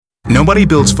Nobody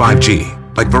builds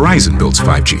 5G like Verizon builds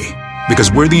 5G, because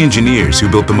we're the engineers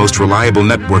who built the most reliable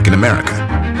network in America.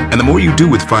 And the more you do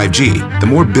with 5G, the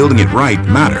more building it right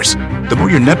matters. The more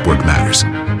your network matters.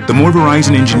 The more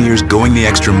Verizon engineers going the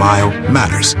extra mile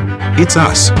matters. It's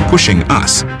us pushing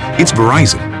us. It's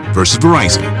Verizon versus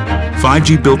Verizon.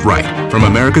 5G built right from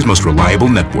America's most reliable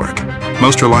network.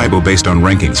 Most reliable based on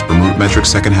rankings from RootMetrics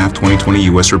second half 2020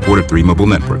 U.S. report of 3 mobile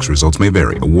networks. Results may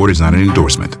vary. Award is not an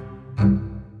endorsement.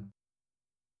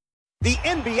 The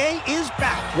NBA is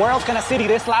back. Where else can a city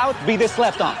this loud be this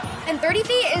slept on? And 30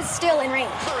 feet is still in range.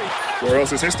 Where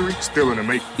else is history still in the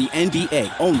making? The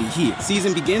NBA, only here.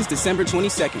 Season begins December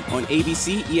 22nd on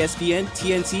ABC, ESPN,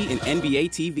 TNT, and NBA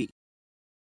TV.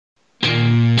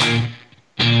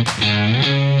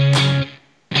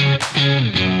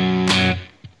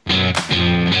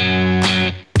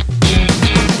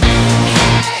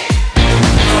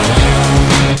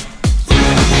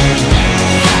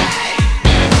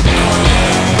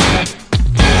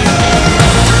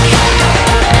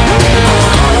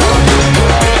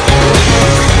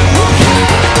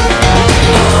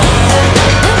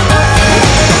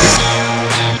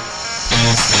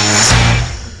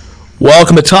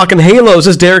 Welcome to Talking Halos. This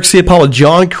is Derek Ciapala,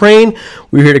 John Crane.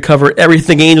 We're here to cover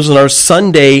everything Angels in our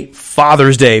Sunday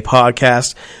Father's Day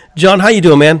podcast. John, how you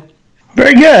doing, man?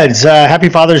 Very good. Happy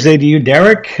Father's Day to you,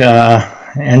 Derek,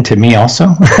 and to me also.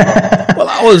 Well,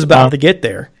 I was about to get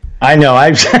there. I know.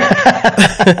 And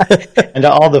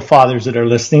to all the fathers that are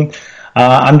listening,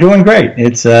 I'm doing great.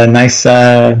 It's a nice,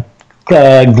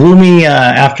 gloomy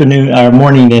afternoon or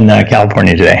morning in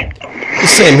California today.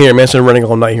 Same here, man. It's been running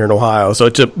all night here in Ohio, so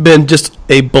it's been just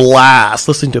a blast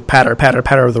listening to patter, patter,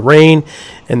 patter of the rain,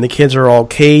 and the kids are all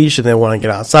caged, and they want to get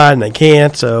outside, and they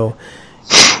can't, so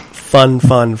fun.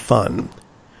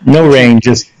 No rain,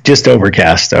 just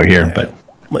overcast out here, but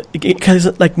because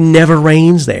it never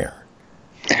rains there.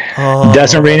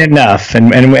 Doesn't rain enough,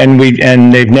 and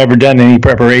they've never done any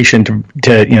preparation to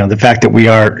the fact that we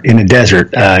are in a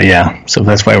desert. So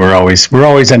that's why we're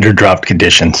always under drought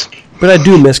conditions. But I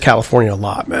do miss California a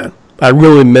lot, man. I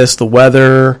really miss the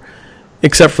weather,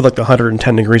 except for the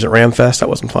 110 degrees at Ramfest. That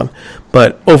wasn't fun.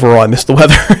 But overall, I miss the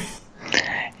weather.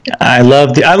 I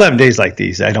love days like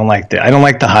these. I don't like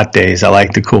the hot days. I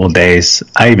like the cool days.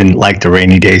 I even like the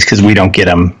rainy days because we don't get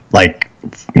them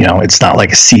it's not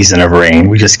like a season of rain.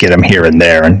 We just get them here and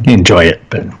there and enjoy it.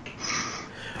 But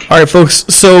all right, folks.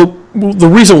 So the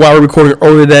reason why we're recording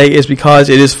early today is because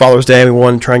it is Father's Day, and we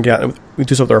want to try and get out and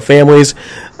do something with our families.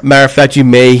 Matter of fact, you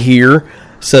may hear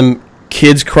some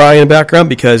kids crying in the background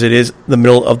because it is the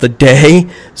middle of the day.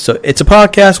 So it's a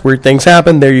podcast, weird things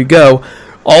happen. There you go.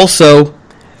 Also,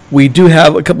 we do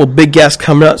have a couple big guests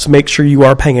coming up, so make sure you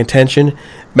are paying attention.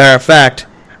 Matter of fact,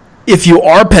 if you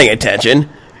are paying attention,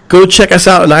 go check us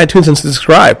out on iTunes and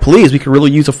subscribe. Please, we could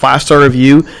really use a 5-star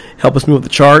review. Help us move up the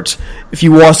charts. If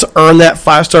you want us to earn that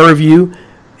 5-star review,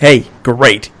 hey,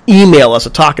 great. Email us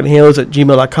at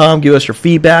talkinghalos@gmail.com. Give us your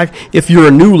feedback. If you're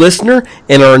a new listener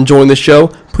and are enjoying the show,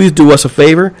 please do us a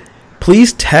favor.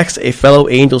 Please text a fellow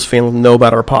Angels fan to know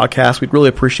about our podcast. We'd really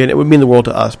appreciate it. It would mean the world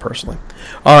to us personally.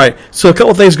 All right, so a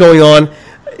couple things going on.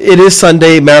 It is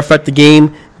Sunday. Matter of fact, the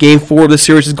game 4 of the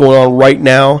series is going on right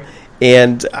now,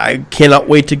 and I cannot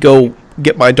wait to go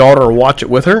get my daughter and watch it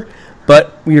with her.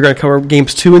 But we're going to cover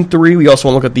games 2 and 3. We also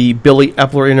want to look at the Billy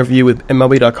Epler interview with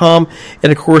MLB.com.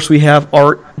 And, of course, we have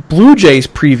our Blue Jays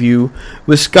preview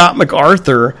with Scott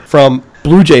MacArthur from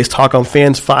Blue Jays Talk on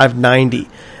Fans 590.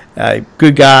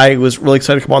 Good guy. Was really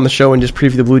excited to come on the show and just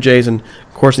preview the Blue Jays. And,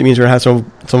 of course, it means we're going to have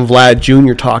some Vlad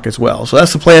Jr. talk as well. So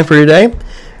that's the plan for today.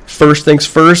 First things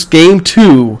first, Game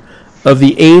 2 of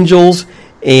the Angels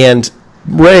and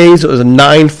Rays. It was a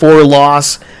 9-4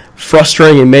 loss.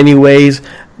 Frustrating in many ways.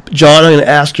 John, I'm going to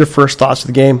ask your first thoughts of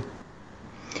the game.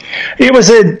 It was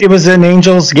an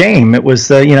Angels game. It was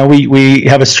we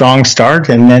have a strong start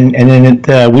and then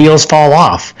the wheels fall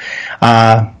off.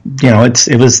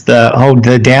 It was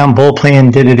the damn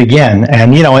bullpen did it again,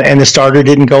 and the starter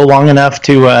didn't go long enough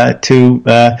to have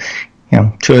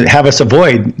us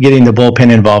avoid getting the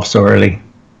bullpen involved so early.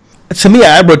 To me,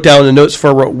 I wrote down the notes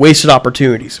for wasted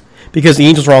opportunities because the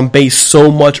Angels were on base so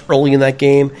much early in that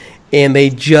game. And they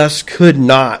just could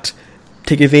not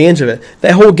take advantage of it.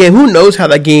 That whole game, who knows how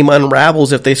that game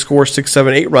unravels if they score 6,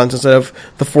 7, 8 runs instead of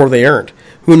the 4 they earned.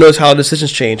 Who knows how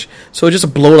decisions change. So it's just a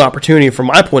blown opportunity from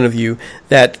my point of view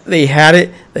that they had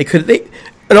it.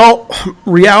 In all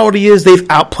reality is they've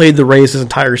outplayed the Rays this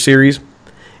entire series,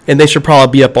 and they should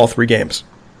probably be up all 3 games.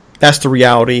 That's the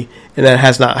reality, and that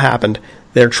has not happened.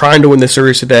 They're trying to win the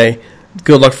series today.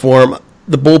 Good luck for them.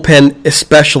 The bullpen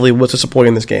especially was disappointing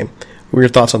in this game. What are your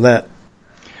thoughts on that?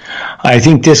 I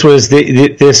think this was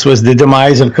the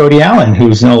demise of Cody Allen,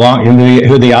 who's no longer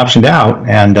who they optioned out,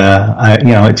 and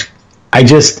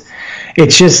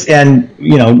it's just, and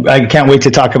I can't wait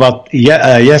to talk about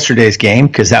yesterday's game,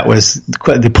 because that was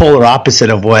the polar opposite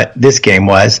of what this game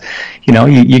was.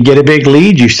 You get a big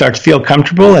lead, you start to feel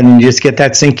comfortable, and you just get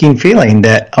that sinking feeling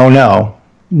that, oh no,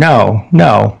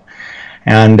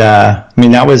 and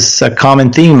that was a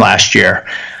common theme last year.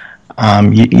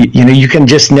 You can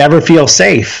just never feel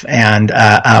safe, and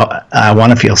I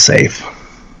want to feel safe.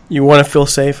 You want to feel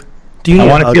safe? Do you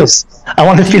need I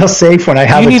want to feel safe when I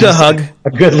have a hug. A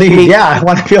good lead. Yeah, I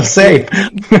want to feel safe.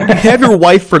 You have your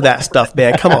wife for that stuff,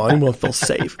 man. Come on, you want to feel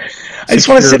safe. I just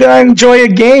want to sit down and enjoy a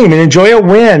game and enjoy a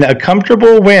win, a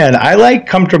comfortable win. I like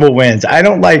comfortable wins. I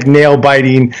don't like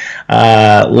nail-biting,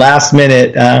 last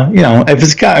minute. If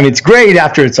it's great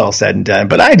after it's all said and done,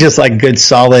 but I just like good,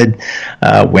 solid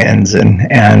wins, and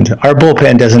our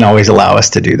bullpen doesn't always allow us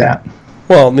to do that.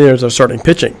 Well, there's a starting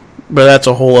pitching, but that's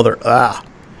a whole other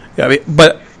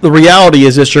but the reality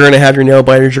is this: you're going to have your nail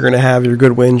biters, you're going to have your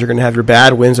good wins, you're going to have your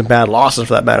bad wins and bad losses,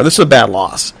 for that matter. This is a bad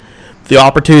loss. The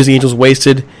opportunities the Angels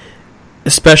wasted,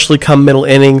 especially come middle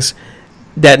innings,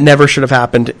 that never should have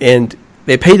happened, and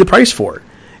they paid the price for it.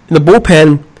 And the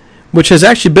bullpen, which has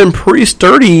actually been pretty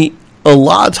sturdy a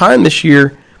lot of time this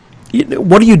year,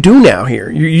 what do you do now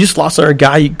here? You just lost our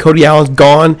guy. Cody Allen's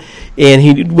gone, and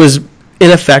he was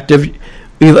ineffective.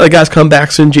 The guys come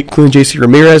back soon, including J.C.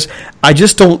 Ramirez. I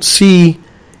just don't see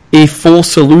a full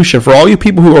solution for all you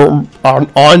people who are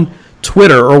on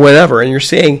Twitter or whatever, and you're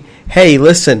saying, "Hey,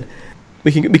 listen,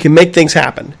 we can make things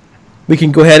happen. We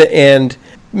can go ahead and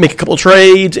make a couple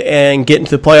trades and get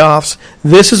into the playoffs."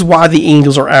 This is why the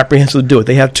Angels are apprehensive to do it.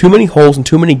 They have too many holes and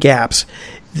too many gaps.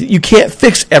 You can't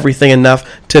fix everything enough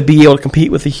to be able to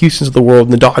compete with the Houstons of the world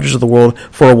and the Dodgers of the world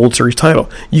for a World Series title.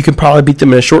 You can probably beat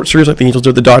them in a short series like the Angels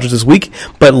did with the Dodgers this week,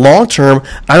 but long term,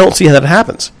 I don't see how that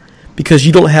happens because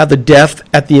you don't have the depth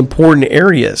at the important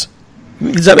areas.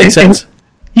 Does that make sense?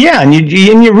 Yeah, and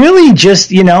you really just,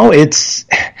 it's,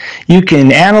 you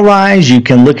can analyze, you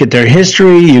can look at their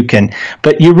history,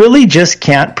 but you really just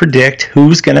can't predict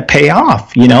who's going to pay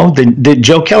off. The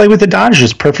Joe Kelly with the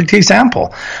Dodgers, perfect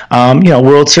example.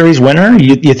 World Series winner.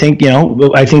 You think,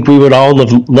 I think we would all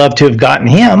have loved to have gotten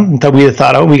him. That we had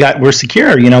thought, we're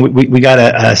secure. We got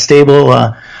a stable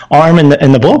arm in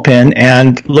the bullpen,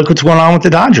 and look what's going on with the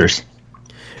Dodgers.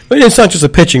 But it's not just the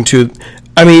pitching too.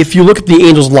 I mean, if you look at the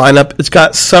Angels lineup, it's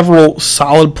got several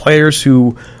solid players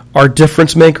who are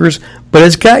difference makers, but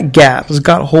it's got gaps, it's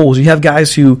got holes. You have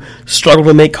guys who struggle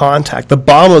to make contact. The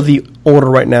bottom of the order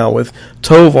right now with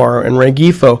Tovar and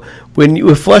Rengifo,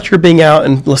 with Fletcher being out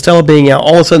and La Stella being out,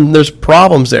 all of a sudden there's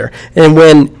problems there. And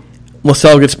when La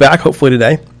Stella gets back, hopefully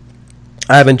today,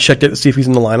 I haven't checked it to see if he's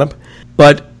in the lineup,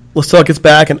 but La Stella gets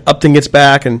back and Upton gets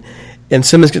back and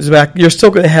Simmons gets back, you're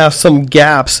still going to have some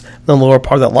gaps in the lower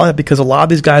part of that lineup because a lot of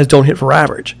these guys don't hit for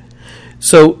average.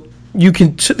 So you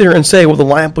can sit there and say, well, the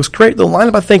lineup looks great. The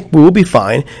lineup, I think, will be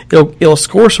fine. It'll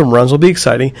score some runs. It'll be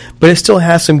exciting. But it still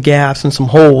has some gaps and some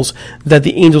holes that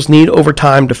the Angels need over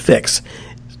time to fix.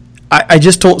 I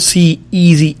just don't see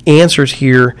easy answers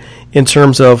here in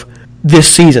terms of this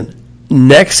season.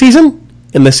 Next season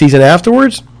and the season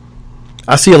afterwards,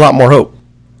 I see a lot more hope.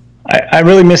 I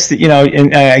really miss the,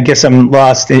 and I guess I'm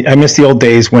lost. I miss the old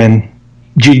days when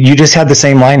you just had the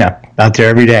same lineup out there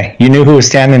every day. You knew who was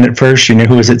standing at first. You knew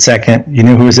who was at second. You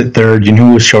knew who was at third. You knew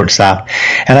who was shortstop.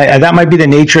 And that might be the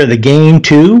nature of the game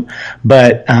too,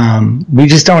 but we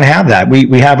just don't have that.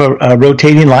 We have a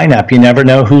rotating lineup. You never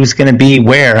know who's going to be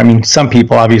where. I mean, some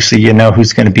people, obviously,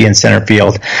 who's going to be in center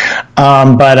field.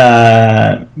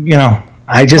 I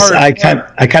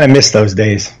kind of miss those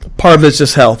days. Part of it's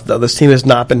just health, though. This team has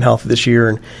not been healthy this year,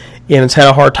 and it's had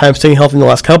a hard time staying healthy in the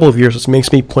last couple of years, which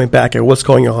makes me point back at what's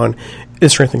going on in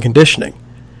strength and conditioning.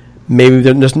 Maybe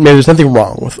there's nothing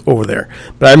wrong with over there.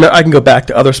 But I can go back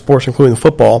to other sports, including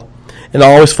football, and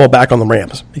I always fall back on the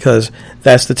Rams because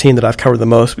that's the team that I've covered the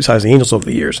most besides the Angels over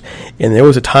the years. And there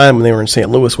was a time when they were in St.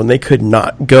 Louis when they could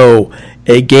not go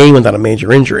a game without a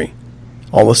major injury.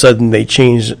 All of a sudden, they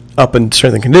changed up in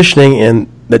strength and conditioning, and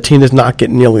the team does not get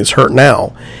nearly as hurt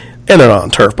now. And they're not on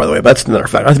turf, by the way. But that's another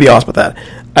fact. I have to be honest about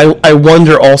that. I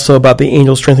wonder also about the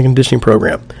Angels strength and conditioning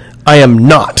program. I am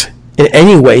not in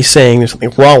any way saying there's something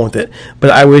wrong with it,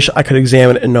 but I wish I could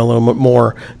examine it and know a little bit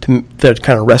more to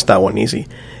kind of rest that one easy.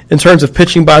 In terms of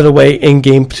pitching, by the way, in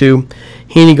Game 2,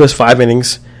 Heaney goes 5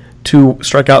 innings, 2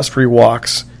 strikeouts, 3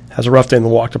 walks, has a rough day in the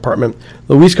walk department.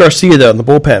 Luis Garcia, though, in the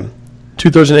bullpen,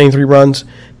 2/3 of an inning, 3 runs.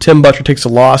 Tim Butler takes a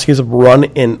loss. He has a run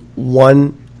in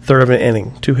 1/3 of an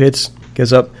inning. 2 hits,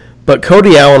 gives up. But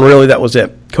Cody Allen, really, that was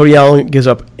it. Cody Allen gives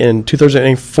up in 2/3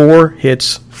 inning 4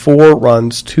 hits, 4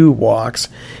 runs, 2 walks.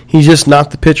 He's just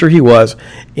not the pitcher he was,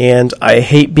 and I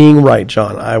hate being right,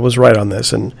 John. I was right on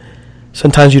this, and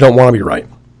sometimes you don't want to be right.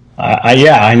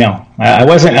 Yeah, I know. I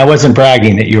wasn't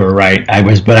bragging that you were right.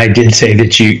 But I did say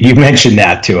that you mentioned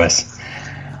that to us.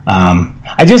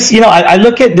 I just, I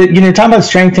look at talking about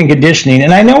strength and conditioning,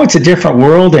 and I know it's a different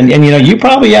world, and you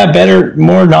probably have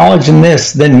more knowledge in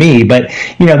this than me, but,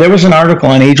 there was an article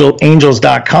on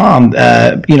Angels.com,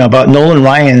 about Nolan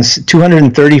Ryan's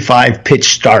 235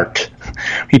 pitch start.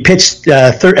 He pitched,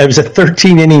 it was a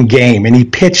 13-inning game, and he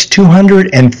pitched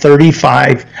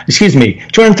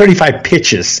 235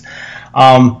 pitches.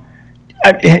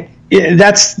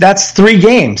 That's 3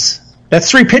 games.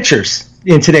 That's 3 pitchers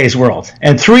in today's world,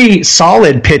 and 3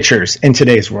 solid pitchers in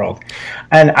today's world.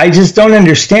 And I just don't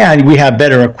understand. We have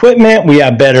better equipment. We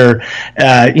have better,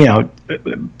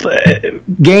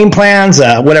 game plans,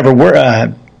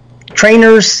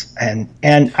 trainers,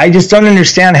 and I just don't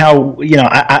understand how,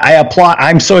 I applaud.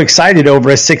 I'm so excited over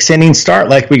a 6-inning start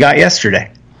like we got yesterday.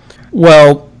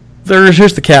 Well,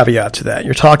 here's the caveat to that.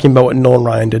 You're talking about what Nolan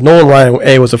Ryan did. Nolan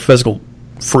Ryan, was a physical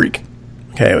freak.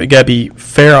 Okay, we got to be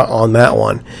fair on that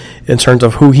one in terms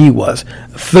of who he was.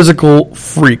 A physical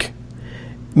freak.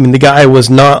 I mean, the guy was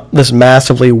not this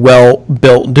massively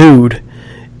well-built dude,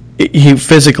 he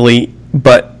physically,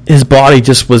 but his body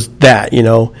just was that,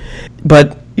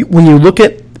 But when you look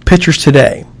at pitchers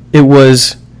today,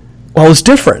 it's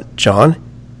different, John.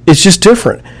 It's just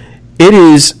different. It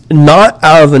is not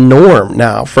out of the norm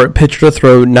now for a pitcher to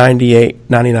throw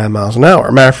 98, 99 miles an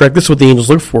hour. Matter of fact, this is what the Angels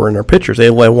look for in their pitchers. They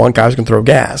want guys who can throw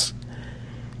gas.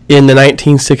 In the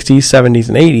 1960s, 70s,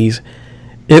 and 80s,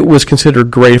 it was considered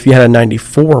great if you had a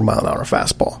 94-mile-an-hour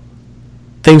fastball.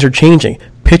 Things are changing.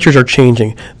 Pitchers are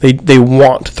changing. They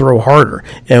want to throw harder.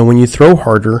 And when you throw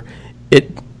harder,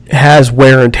 it has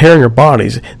wear and tear in your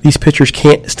bodies. These pitchers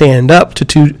can't stand up to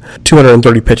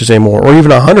 230 pitches anymore, or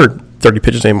even 130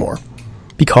 pitches anymore,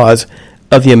 because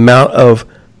of the amount of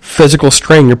physical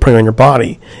strain you're putting on your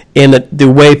body and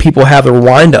the way people have their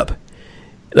windup.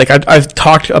 Like I've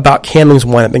talked about Canling's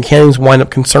windup, and Canling's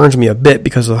windup concerns me a bit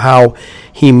because of how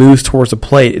he moves towards the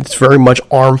plate. It's very much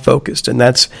arm focused, and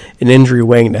that's an injury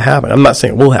waiting to happen. I'm not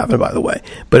saying it will happen, by the way,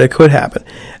 but it could happen.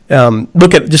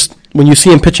 Look at just when you see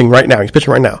him pitching right now. He's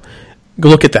pitching right now. Go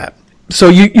look at that. So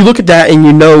you look at that, and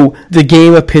the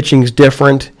game of pitching is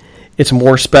different. It's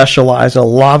more specialized, and a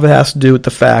lot of it has to do with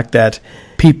the fact that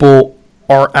people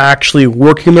are actually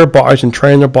working their bodies and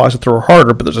training their bodies to throw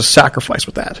harder, but there's a sacrifice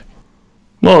with that.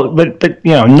 Well, but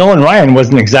Nolan Ryan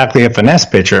wasn't exactly a finesse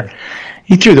pitcher.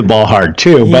 He threw the ball hard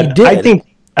too. But I think,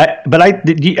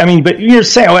 but you're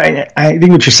saying, I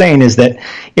think what you're saying is that,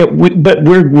 but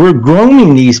we're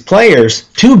grooming these players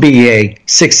to be a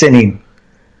 6-inning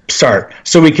start,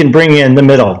 so we can bring in the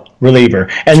middle reliever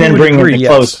and then bring in the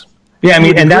closer. Yeah,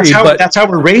 that's how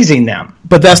we're raising them.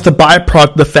 But that's the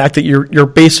byproduct of the fact that you're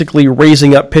basically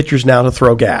raising up pitchers now to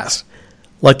throw gas,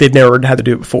 like they've never had to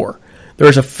do it before. There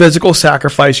is a physical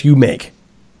sacrifice you make.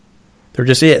 There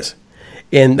just is.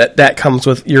 And that comes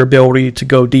with your ability to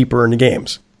go deeper into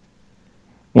games.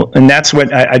 Well, and that's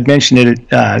what I mentioned it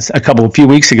a few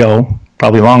weeks ago,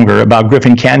 probably longer, about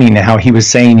Griffin Canning and how he was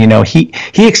saying,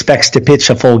 he expects to pitch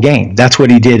a full game. That's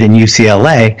what he did in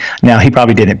UCLA. Now, he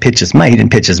probably didn't pitch as much. He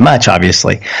didn't pitch as much,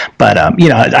 obviously. But,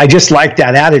 I just like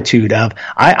that attitude of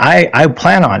I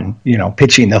plan on,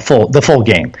 pitching the full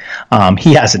game.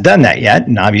 He hasn't done that yet,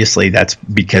 and obviously that's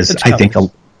because I think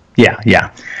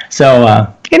yeah.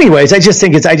 So, anyways, I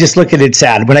just look at it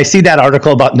sad when I see that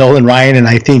article about Nolan Ryan, and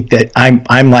I think that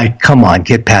I'm like, come on,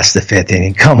 get past the 5th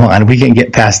inning. Come on, we can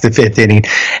get past the 5th inning,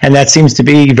 and that seems to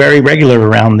be very regular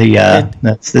around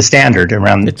that's the standard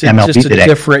around MLB today. It's just a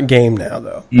different game now,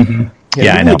 though. Mm-hmm.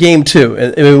 Yeah, I know. Game 2,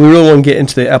 and we really want to get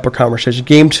into the upper conversation.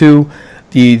 Game 2,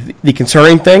 the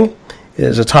concerning thing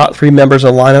is the top 3 members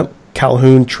of the lineup: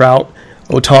 Calhoun, Trout,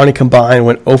 Ohtani combined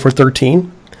went 0 for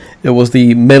 13. It was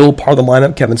the middle part of the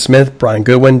lineup: Kevin Smith, Brian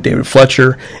Goodwin, David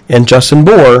Fletcher, and Justin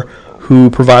Bour,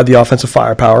 who provide the offensive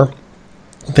firepower.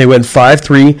 They went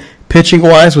 5-3.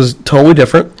 Pitching-wise was totally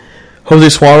different. Jose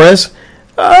Suarez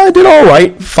did all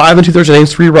right. 5 2/3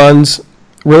 innings, 3 runs.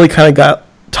 Really kind of got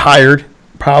tired,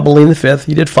 probably in the 5th.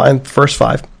 He did fine the first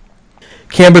 5.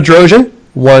 Cam Bedrosian,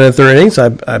 1 1/3 innings.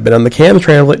 I've been on the Cam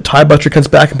train. Ty Butcher comes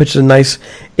back and pitches a nice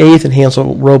 8th, and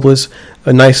Hansel Robles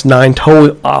a nice 9.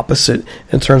 Totally opposite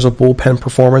in terms of bullpen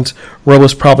performance.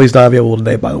 Robles probably is not available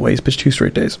today, by the way. He's pitched 2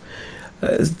 straight days.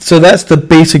 So that's the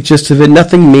basic gist of it.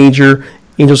 Nothing major.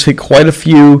 Angels hit quite a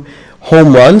few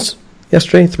home runs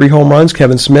yesterday. 3 home runs.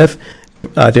 Kevin Smith,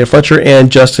 David Fletcher,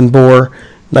 and Justin Bour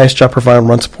Nice job providing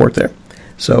run support there.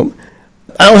 So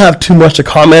I don't have too much to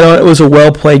comment on. It was a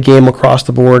well-played game across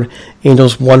the board.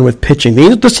 Angels won with pitching.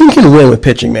 This team can win with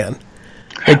pitching, man.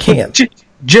 They can.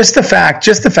 Just the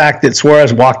fact that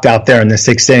Suarez walked out there in the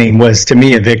sixth inning was, to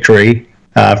me, a victory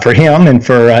for him and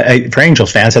for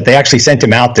Angels fans, that they actually sent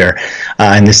him out there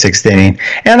in the sixth inning.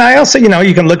 And I also,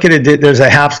 you can look at it. There's a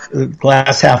half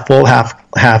glass half full,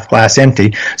 half glass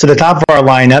empty. So the top of our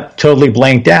lineup totally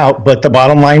blanked out, but the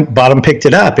bottom picked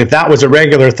it up. If that was a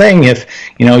regular thing, if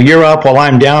you're up while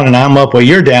I'm down and I'm up while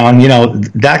you're down,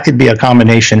 that could be a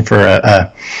combination for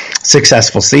a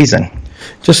successful season.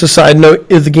 Just a side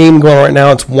note, is the game going right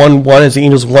now? It's 1-1 as the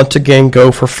Angels once again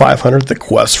go for 500. The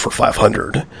quest for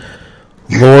 500.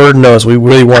 Lord knows we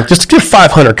really want just to get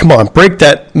 500. Come on, break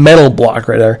that mental block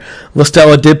right there.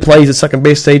 LaStella did play. He's at second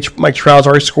base stage. Mike Trout's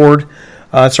already scored.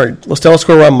 LaStella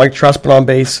scored a run. Mike Trout's been on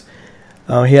base.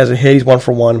 He has a hit. He's 1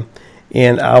 for 1.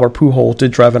 And Albert Pujols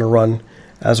did drive in a run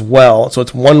as well. So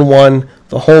it's 1-1.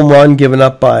 The home run given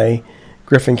up by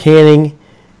Griffin Canning.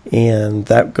 And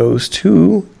that goes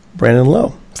to Brandon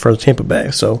Lowe for Tampa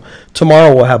Bay. So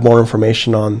tomorrow we'll have more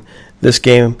information on this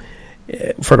game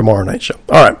for tomorrow night's show.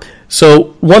 All right.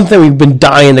 So one thing we've been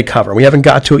dying to cover. We haven't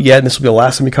got to it yet, and this will be the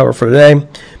last thing we cover for today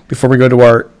before we go to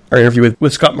our interview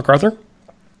with Scott MacArthur.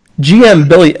 GM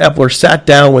Billy Epler sat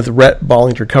down with Rhett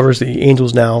Ballinger, who covers the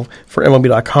Angels now for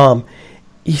MLB.com.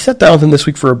 He sat down with him this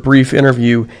week for a brief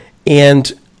interview,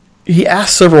 and he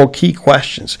asked several key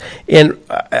questions. And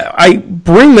I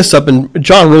bring this up, and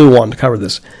John really wanted to cover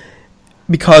this,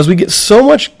 because we get so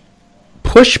much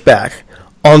pushback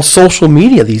on social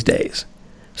media these days.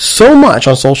 So much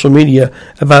on social media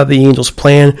about the Angels'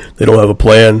 plan. They don't have a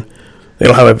plan. They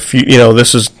don't have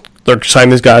they're signing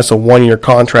these guys to 1-year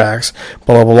contracts,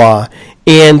 blah, blah, blah.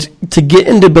 And to get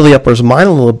into Billy Epler's mind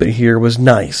a little bit here was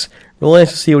nice. Really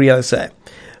nice to see what he had to say.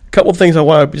 A couple of things I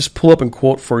want to just pull up and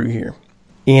quote for you here.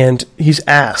 And he's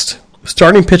asked,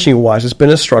 starting pitching-wise, it's been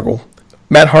a struggle.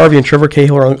 Matt Harvey and Trevor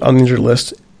Cahill are on the injured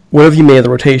list. What have you made of the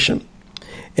rotation?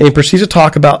 And he proceeds to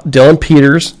talk about Dylan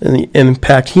Peters and the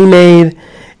impact he made.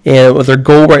 And what their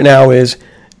goal right now is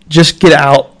just get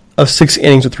out of 6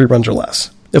 innings with 3 runs or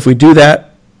less. If we do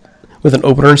that with an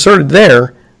opener inserted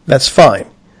there, that's fine.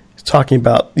 He's talking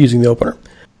about using the opener.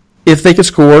 If they could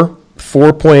score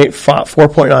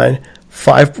 4.9,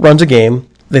 5 runs a game,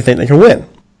 they think they can win.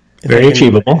 Very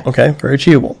achievable. Okay, very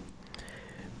achievable.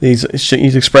 He's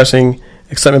expressing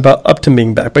excitement about Upton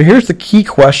being back. But here's the key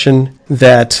question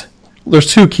there's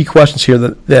 2 key questions here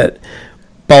that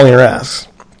Ballinger asks.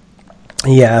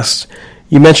 He asked,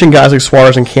 you mentioned guys like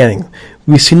Suarez and Canning.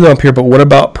 We've seen them up here, but what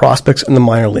about prospects in the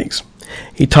minor leagues?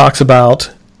 He talks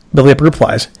about, Billy Epler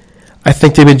replies, I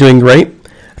think they've been doing great.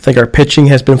 I think our pitching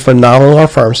has been phenomenal in our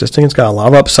farm system. It's got a lot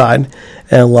of upside,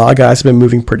 and a lot of guys have been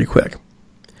moving pretty quick.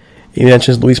 He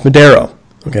mentions Luis Madero.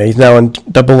 Okay, he's now in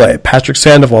AA. Patrick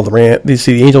Sandoval,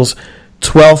 the Angels'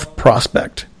 12th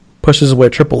prospect, pushes away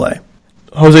AAA.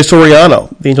 Jose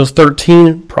Soriano, the Angels'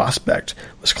 13 prospect,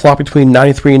 was clocked between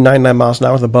 93 and 99 miles an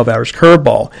hour with above average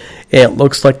curveball, and it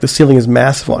looks like the ceiling is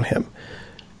massive on him.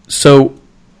 So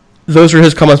those are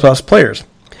his comments about his players.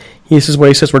 This is what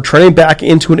he says, we're trending back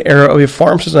into an era of a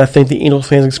farm system I think the Angels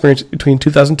fans experienced between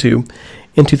 2002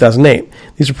 and 2008.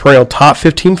 These are perennial top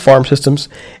 15 farm systems.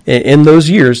 In those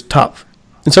years, top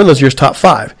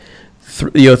 5.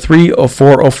 3,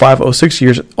 04, 05, 06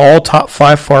 years, all top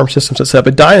 5 farm systems that set up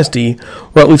a dynasty,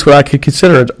 or at least what I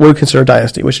would consider a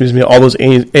dynasty, which means all those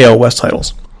AL West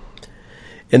titles.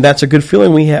 And that's a good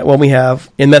feeling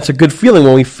and that's a good feeling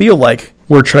when we feel like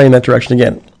we're trending in that direction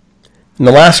again. And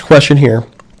the last question here,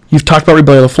 you've talked about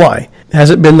rebuilding the fly. Has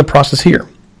it been the process here?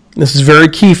 This is very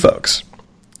key, folks.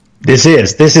 This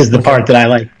is the part that I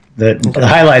like, the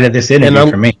highlight of this interview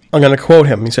for me. I'm going to quote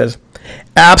him. He says,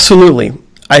 absolutely.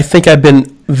 I think I've been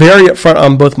very upfront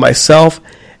on both myself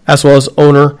as well as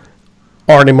owner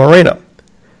Arnie Moreno.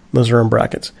 Those are in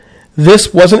brackets.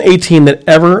 This wasn't a team that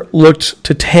ever looked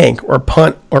to tank or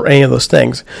punt or any of those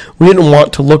things. We didn't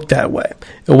want to look that way.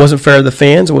 It wasn't fair to the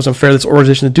fans. It wasn't fair to this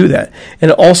organization to do that.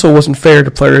 And it also wasn't fair to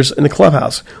players in the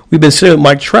clubhouse. We've been sitting with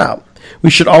Mike Trout. We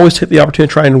should always take the opportunity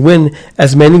to try and win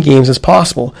as many games as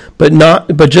possible, but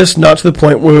just not to the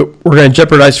point where we're going to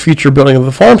jeopardize future building of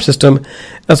the farm system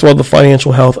as well as the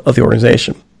financial health of the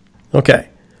organization. Okay,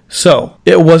 so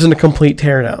it wasn't a complete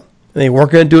teardown. They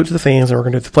weren't going to do it to the fans, and they were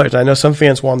going to do it to the players. I know some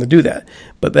fans want them to do that,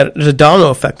 but there's a domino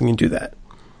effect when you do that.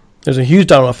 There's a huge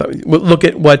domino effect. Look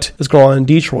at what is going on in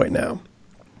Detroit now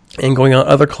and going on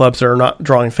other clubs that are not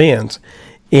drawing fans.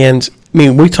 And,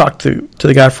 we talked to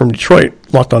the guy from Detroit,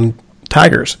 Locked On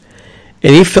Tigers,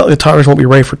 and he felt the Tigers won't be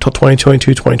ready for till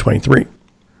 2022, 2023.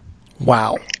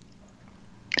 Wow.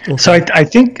 So I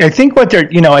think what they're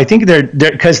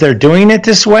because they're doing it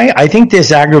this way. I think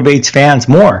this aggravates fans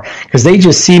more because they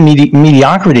just see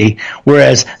mediocrity,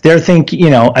 whereas they're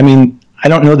thinking, I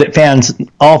don't know that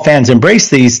all fans embrace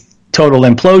these total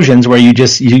implosions where you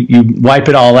wipe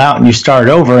it all out and you start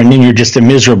over and then you're just a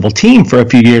miserable team for a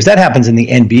few years. That happens in the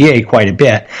NBA quite a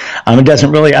bit. It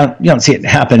doesn't really, you don't see it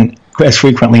happen as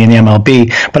frequently in the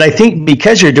MLB, but I think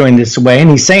because you're doing this way, and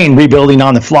he's saying rebuilding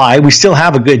on the fly, we still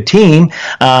have a good team,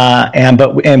 but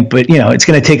it's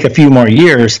going to take a few more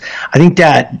years. I think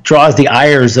that draws the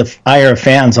ire of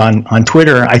fans on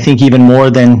Twitter. I think even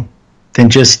more than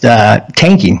just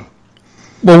tanking.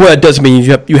 Well, what it does mean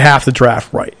you have to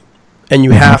draft right, and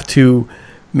you have to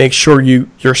make sure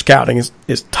your scouting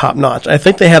is top notch. I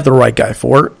think they have the right guy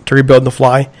for it to rebuild on the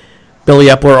fly. Billy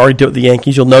Epler already did it with the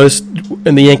Yankees. You'll notice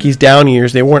in the Yankees' down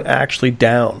years, they weren't actually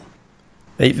down.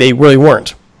 They really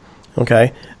weren't.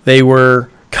 Okay? They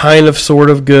were kind of sort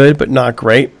of good, but not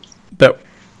great. But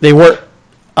they weren't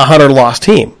a 100-loss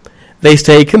team. They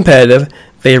stayed competitive,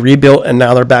 they rebuilt, and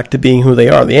now they're back to being who they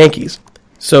are, the Yankees.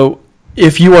 So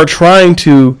if you are trying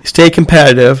to stay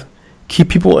competitive, keep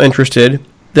people interested,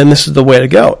 then this is the way to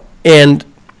go. And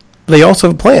they also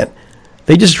have a plan.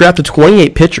 They just drafted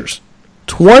 28 pitchers.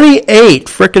 28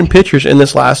 frickin' pitchers in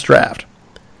this last draft.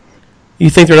 You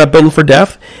think they're not building for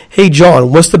depth? Hey,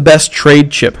 John, what's the best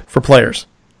trade chip for players?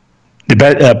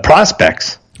 The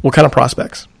prospects. What kind of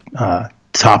prospects?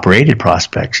 Top-rated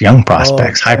prospects, young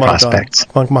prospects, high prospects.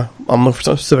 Come on. I'm looking for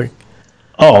something specific.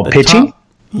 Oh, pitching?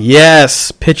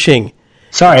 Yes, pitching.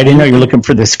 Sorry, I didn't know you were looking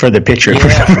for the pitcher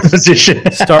position.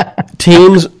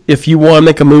 Teams, if you want to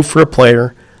make a move for a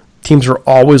player, teams are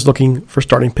always looking for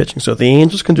starting pitching. So the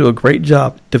Angels can do a great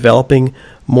job developing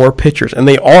more pitchers. And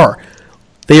they are.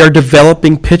 They are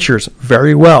developing pitchers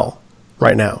very well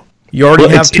right now. You already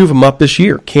have two of them up this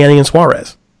year, Canning and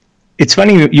Suarez. It's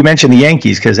funny you mentioned the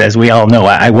Yankees because, as we all know,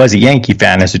 I was a Yankee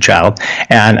fan as a child,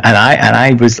 and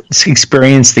I was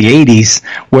experienced the '80s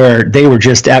where they were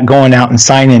just going out and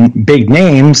signing big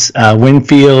names,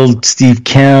 Winfield, Steve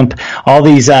Kemp, all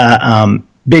these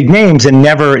big names, and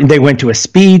they went to a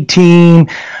speed team,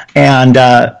 and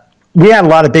they had a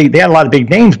lot of big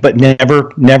names, but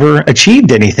never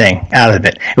achieved anything out of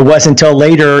it. It wasn't until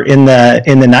later in the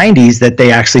 90s that they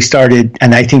actually started,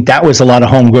 and I think that was a lot of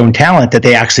homegrown talent that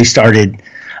they actually started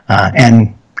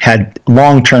and had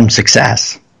long-term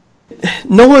success.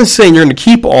 No one's saying you're going to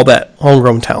keep all that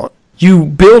homegrown talent. You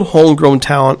build homegrown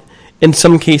talent in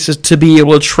some cases to be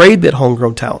able to trade that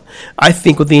homegrown talent. I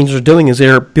think what the Angels are doing is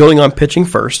they're building on pitching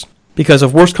first, because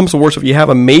if worse comes to worse, if you have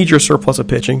a major surplus of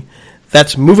pitching,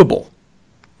 that's movable.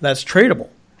 That's tradable.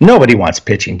 Nobody wants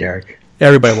pitching, Derek.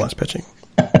 Everybody wants pitching.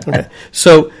 Okay.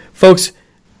 So, folks,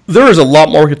 there is a lot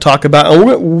more we could talk about.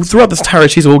 And throughout this entire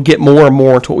season, we'll get more and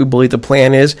more into what we believe the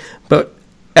plan is. But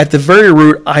at the very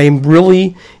root, I am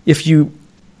really, if you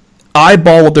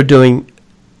eyeball what they're doing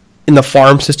in the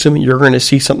farm system, you're going to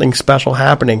see something special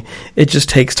happening. It just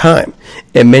takes time.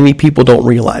 And many people don't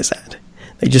realize that.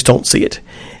 They just don't see it.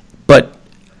 But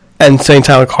and same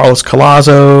time with Carlos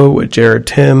Collazo, with Jared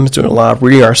Timms, doing a lot of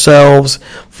reading ourselves,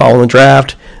 following the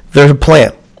draft. There's a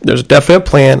plan. There's a definite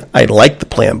plan. I like the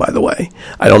plan, by the way.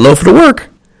 I don't know if it'll work,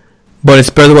 but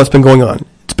it's better than what's been going on.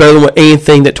 It's better than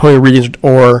anything that Tony Reed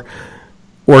or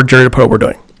Jerry DePoe were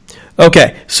doing.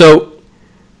 Okay, so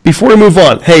before we move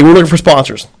on, hey, we're looking for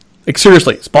sponsors. Like,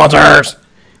 seriously, sponsors.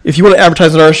 If you want to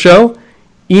advertise on our show,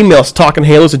 email us,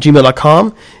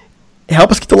 talkinghalos@gmail.com.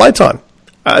 Help us get the lights on.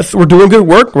 We're doing good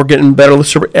work. We're getting better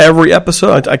every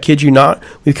episode. I kid you not.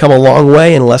 We've come a long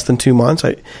way in less than 2 months.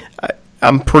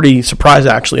 I'm pretty surprised,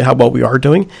 actually, how well we are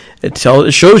doing. It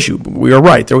shows you we are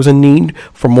right. There was a need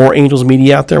for more Angels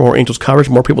media out there, more Angels coverage,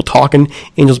 more people talking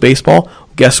Angels baseball.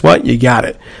 Guess what? You got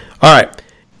it. All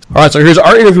right, so here's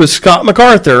our interview with Scott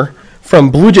MacArthur from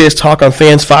Blue Jays Talk on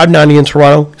Fans 590 in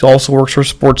Toronto. He also works for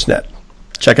Sportsnet.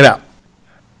 Check it out.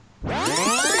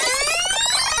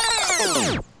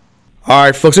 All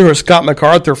right, folks, here's Scott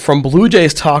MacArthur from Blue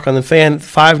Jays Talk on the Fan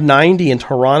 590 in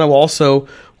Toronto. Also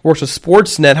works with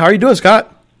Sportsnet. How are you doing,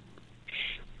 Scott?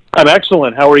 I'm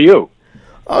excellent. How are you?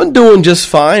 I'm doing just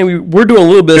fine. We're doing a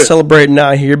little bit of celebrating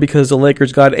out here because the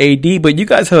Lakers got AD, but you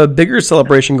guys have a bigger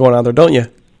celebration going on there, don't you?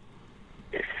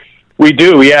 We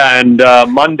do, yeah, and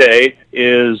Monday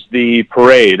is the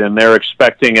parade, and they're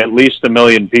expecting at least 1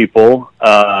 million people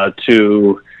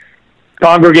to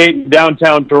congregate in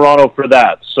downtown Toronto for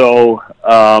that. So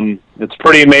it's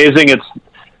pretty amazing. It's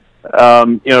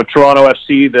Toronto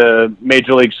FC, the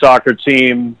Major League Soccer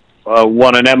team,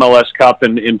 won an MLS Cup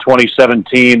in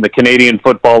 2017. The Canadian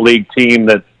Football League team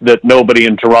that nobody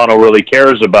in Toronto really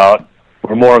cares about.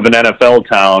 We're more of an NFL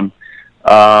town.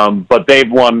 but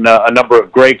they've won a number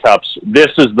of Grey Cups.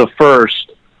 This is the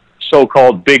first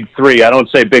so-called Big Three. I don't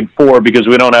say Big Four because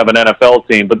we don't have an NFL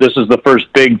team, but this is the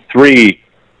first Big Three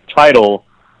title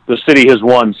the city has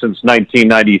won since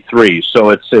 1993.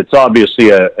 So it's obviously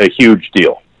a huge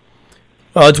deal.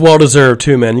 Well, it's well-deserved,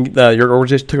 too, man. Your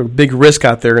organization took a big risk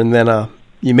out there, and then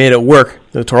you made it work.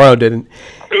 The Toronto didn't.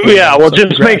 Yeah, well, so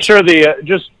just make sure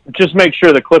just make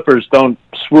sure the Clippers don't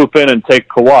swoop in and take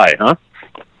Kawhi, huh?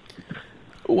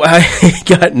 Well, I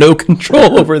got no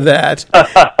control over that.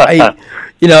 I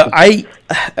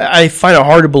find it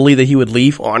hard to believe that he would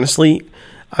leave. Honestly,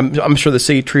 I'm sure the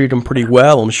city treated him pretty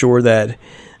well. I'm sure that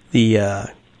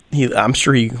I'm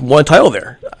sure he won a title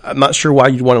there. I'm not sure why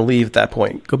you'd want to leave at that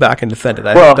point. Go back and defend it.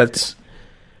 I think that's.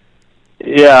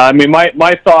 Yeah, I mean,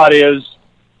 my thought is,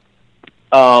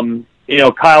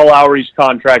 Kyle Lowry's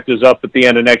contract is up at the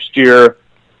end of next year.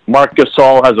 Marc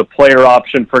Gasol has a player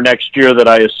option for next year that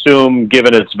I assume,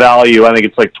 given its value, I think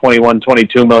it's like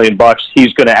 $22 million.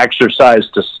 He's going to exercise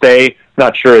to stay.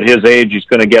 Not sure at his age he's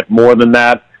going to get more than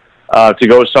that to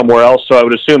go somewhere else. So I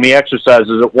would assume he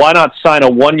exercises it. Why not sign a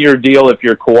one-year deal if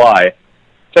you're Kawhi?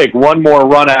 Take one more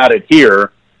run at it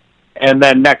here, and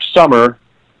then next summer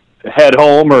head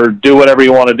home or do whatever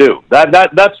you want to do.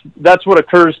 That's what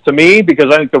occurs to me,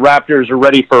 because I think the Raptors are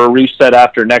ready for a reset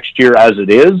after next year as it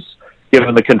is,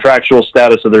 given the contractual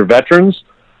status of their veterans.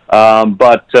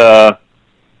 But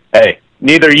hey,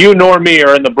 neither you nor me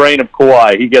are in the brain of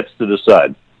Kawhi. He gets to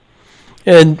decide.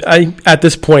 And at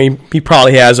this point, he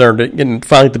probably has earned it, and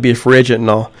finally to be a free agent and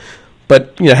all.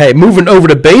 But, hey, moving over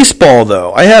to baseball,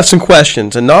 though, I have some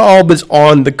questions, and not all of it's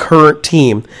on the current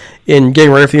team. In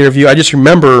getting ready for the interview, I just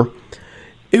remember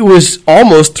it was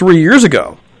almost 3 years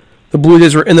ago. The Blue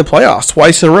Jays were in the playoffs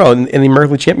twice in a row in the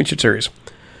American League Championship Series.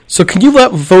 So can you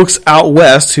let folks out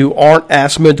west who aren't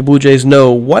as familiar with the Blue Jays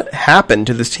know what happened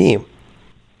to this team?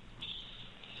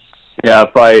 Yeah,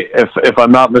 if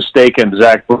I'm not mistaken,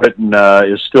 Zach Britton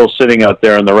is still sitting out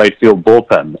there in the right field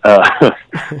bullpen.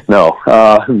 No,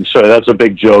 I'm sorry, that's a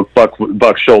big joke. Buck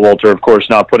Showalter, of course,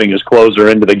 not putting his closer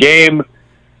into the game.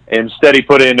 Instead, he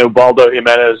put in Ubaldo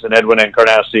Jimenez, and Edwin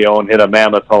Encarnacion hit a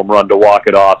mammoth home run to walk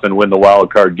it off and win the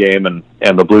wild card game, and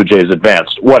the Blue Jays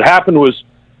advanced. What happened was,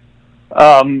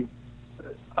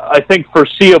 I think,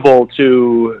 foreseeable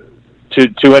to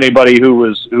anybody who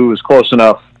was close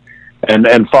enough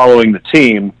and following the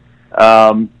team.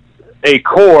 A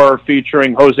core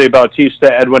featuring Jose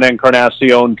Bautista, Edwin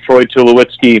Encarnacion, Troy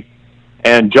Tulowitzki,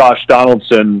 and Josh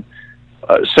Donaldson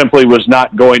simply was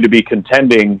not going to be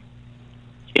contending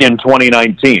in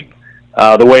 2019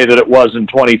 the way that it was in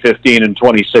 2015 and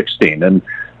 2016. And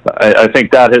I think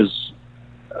that is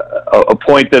a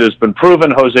point that has been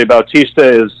proven. Jose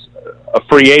Bautista is a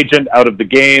free agent out of the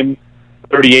game,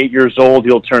 38 years old.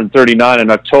 He'll turn 39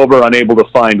 in October, unable to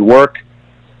find work.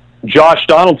 Josh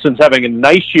Donaldson's having a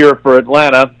nice year for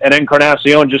Atlanta, and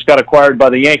Encarnacion just got acquired by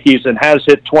the Yankees and has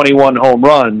hit 21 home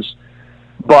runs.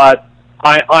 But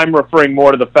I'm referring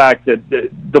more to the fact that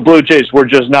the Blue Jays were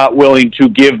just not willing to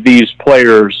give these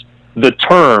players the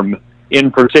term,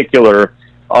 in particular,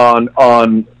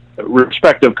 on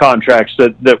respective contracts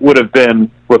that would have been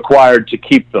required to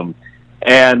keep them.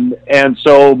 And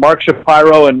so Mark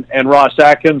Shapiro and Ross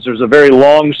Atkins, there's a very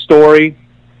long story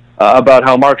about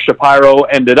how Mark Shapiro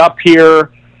ended up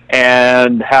here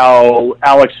and how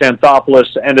Alex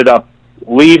Anthopoulos ended up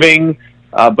leaving.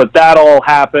 But that all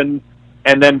happened.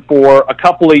 And then for a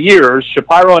couple of years,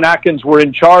 Shapiro and Atkins were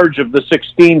in charge of the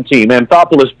 16 team.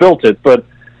 Anthopoulos built it, but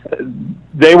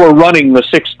they were running the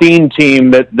 16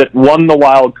 team that won the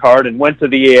wild card and went to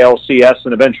the ALCS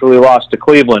and eventually lost to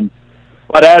Cleveland.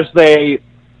 But as they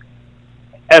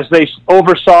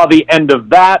oversaw the end of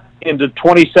that into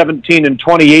 2017 and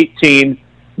 2018,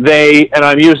 they, and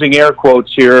I'm using air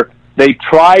quotes here, they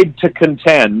tried to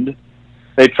contend.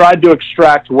 They tried to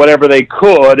extract whatever they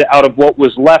could out of what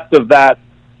was left of that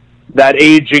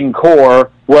aging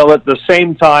core, while at the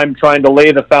same time trying to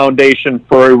lay the foundation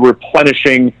for a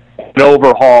replenishing and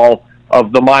overhaul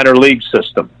of the minor league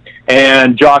system.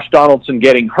 And Josh Donaldson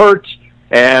getting hurt,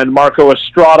 and Marco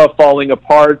Estrada falling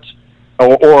apart,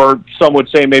 or some would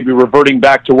say maybe reverting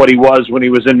back to what he was when he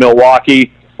was in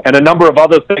Milwaukee, and a number of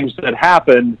other things that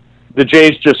happened, the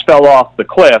Jays just fell off the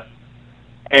cliff.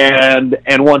 And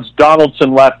once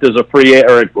Donaldson left as a free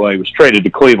agent, well, he was traded to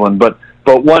Cleveland, but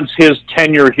once his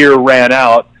tenure here ran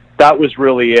out, that was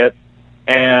really it.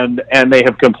 And they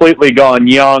have completely gone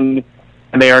young,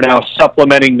 and they are now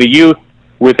supplementing the youth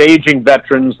with aging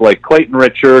veterans like Clayton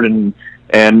Richard and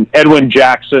Edwin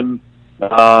Jackson,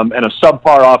 and a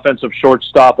subpar offensive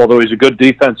shortstop, although he's a good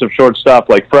defensive shortstop,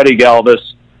 like Freddie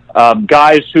Galvis.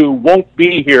 Guys who won't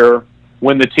be here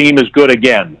when the team is good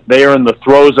again. They are in the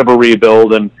throes of a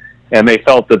rebuild, and they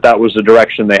felt that was the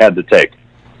direction they had to take.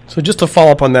 So just to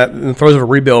follow up on that, in the throes of a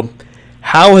rebuild,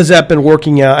 how has that been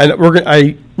working out?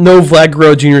 I know Vlad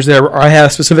Guerrero Jr. is there. I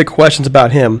have specific questions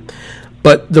about him.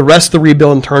 But the rest of the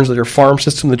rebuild in terms of your farm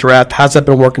system, the draft, how's that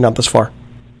been working out thus far?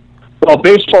 Well,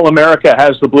 Baseball America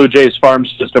has the Blue Jays farm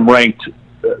system ranked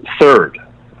third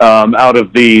out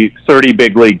of the 30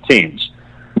 big league teams.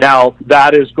 Now,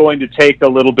 that is going to take a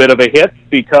little bit of a hit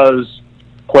because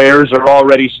players are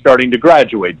already starting to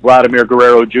graduate. Vladimir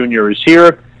Guerrero Jr. is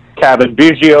here. Cavan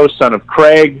Biggio, son of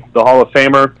Craig, the Hall of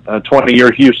Famer,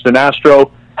 20-year Houston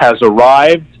Astro, has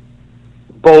arrived.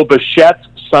 Bo Bichette,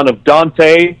 son of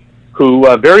Dante, who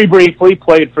very briefly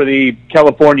played for the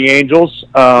California Angels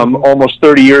almost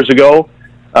 30 years ago,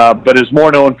 but is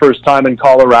more known for his time in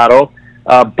Colorado.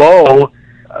 Bo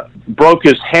broke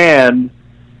his hand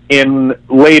in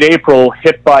late April,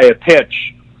 hit by a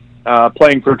pitch,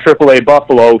 playing for AAA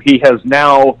Buffalo. He has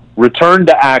now returned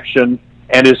to action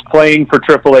and is playing for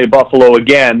AAA Buffalo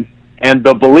again. And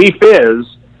the belief is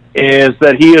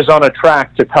that he is on a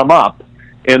track to come up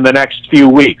in the next few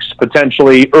weeks,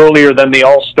 potentially earlier than the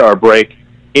All-Star break,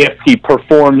 if he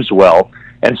performs well.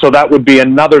 And so that would be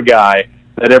another guy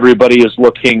that everybody is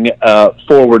looking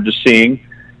forward to seeing.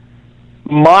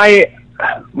 My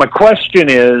question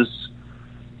is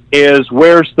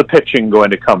where's the pitching going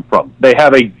to come from? They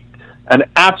have an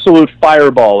absolute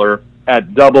fireballer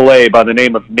at Double-A by the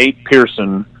name of Nate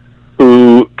Pearson,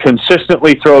 who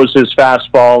consistently throws his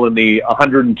fastball in the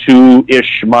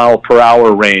 102-ish mile per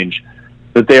hour range,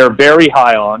 that they are very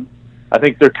high on. I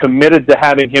think they're committed to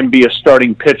having him be a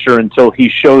starting pitcher until he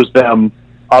shows them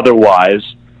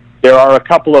otherwise. There are a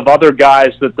couple of other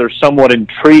guys that they're somewhat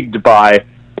intrigued by,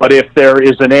 but if there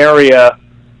is an area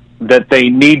that they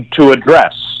need to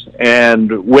address,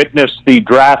 and witness the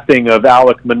drafting of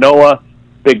Alek Manoah,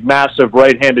 big, massive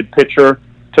right-handed pitcher,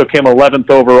 took him 11th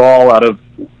overall out of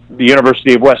the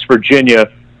University of West Virginia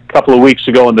a couple of weeks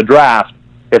ago in the draft.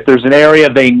 If there's an area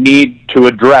they need to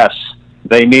address,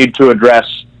 they need to address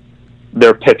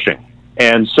their pitching.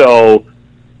 And so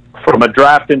from a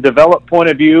draft and develop point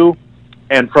of view,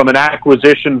 and from an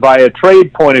acquisition via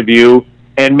trade point of view,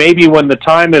 and maybe when the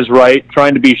time is right,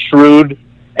 trying to be shrewd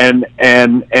and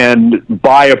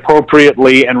buy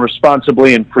appropriately and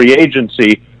responsibly in free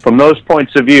agency, from those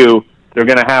points of view, they're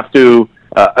going to have to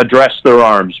address their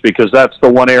arms, because that's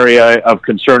the one area of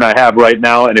concern I have right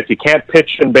now. And if you can't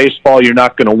pitch in baseball, you're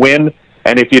not going to win.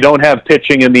 And if you don't have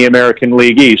pitching in the American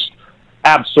League East,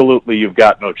 absolutely you've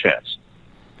got no chance.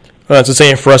 Well, that's the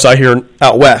same for us out here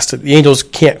out west. The Angels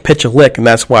can't pitch a lick, and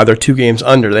that's why they're 2 games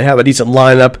under. They have a decent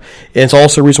lineup, and it's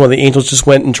also the reason why the Angels just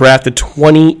went and drafted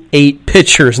 28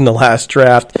 pitchers in the last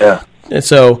draft. Yeah. And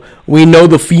so we know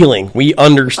the feeling. We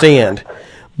understand.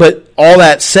 But all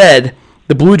that said,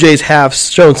 the Blue Jays have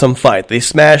shown some fight. They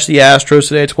smashed the Astros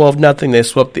today 12-0. They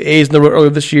swept the A's in the road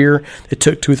earlier this year. They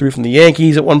took 2 or 3 from the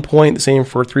Yankees at one point. The same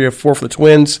for 3 or 4 for the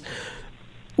Twins.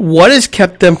 What has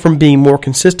kept them from being more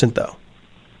consistent, though?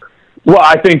 Well,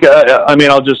 I think,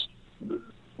 I'll just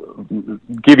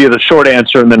give you the short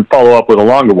answer and then follow up with a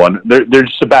longer one. They're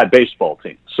just a bad baseball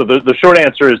team. So the short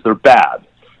answer is they're bad.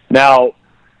 Now,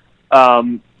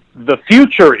 the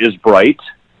future is bright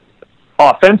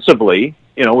offensively,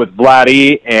 with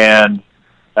Vladdy, and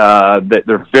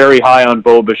they're very high on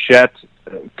Bo Bichette.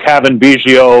 Cavan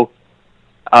Biggio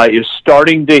is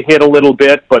starting to hit a little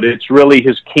bit, but it's really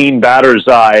his keen batter's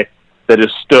eye that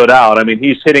has stood out. I mean,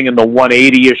 he's hitting in the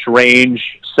 180-ish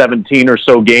range, 17 or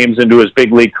so games into his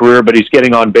big league career, but he's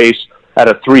getting on base at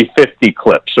a 350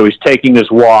 clip. So he's taking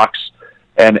his walks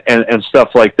and stuff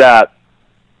like that.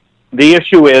 The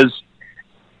issue is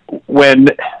when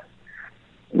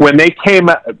they came,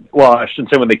 well, I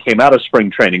shouldn't say when they came out of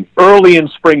spring training. Early in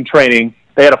spring training,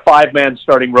 they had a 5-man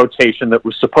starting rotation that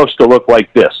was supposed to look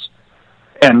like this,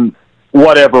 and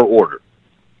whatever order.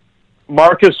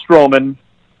 Marcus Stroman,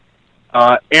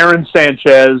 Aaron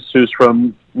Sanchez, who's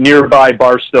from nearby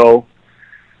Barstow,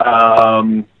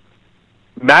 Matt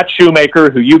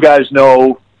Shoemaker, who you guys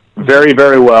know very,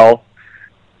 very well,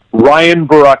 Ryan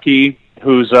Borucki,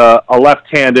 who's a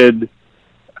left-handed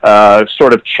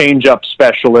sort of change-up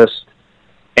specialist,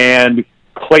 and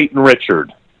Clayton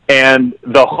Richard. And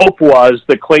the hope was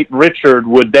that Clayton Richard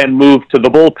would then move to the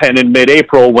bullpen in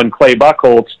mid-April when Clay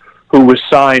Buchholz, who was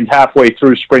signed halfway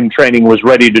through spring training, was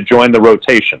ready to join the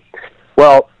rotation.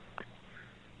 Well,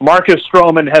 Marcus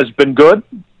Stroman has been good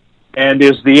and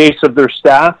is the ace of their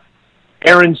staff.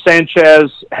 Aaron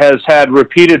Sanchez has had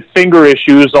repeated finger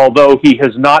issues, although he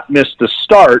has not missed a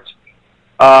start.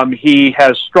 he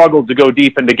has struggled to go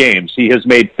deep into games. He has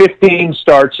made 15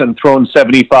 starts and thrown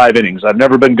 75 innings. I've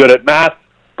never been good at math,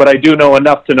 but I do know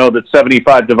enough to know that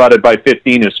 75 divided by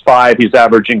 15 is 5. He's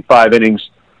averaging 5 innings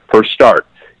per start.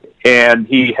 And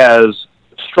he has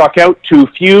struck out too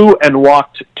few and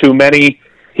walked too many.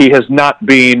 He has not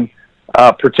been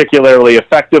particularly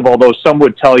effective, although some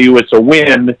would tell you it's a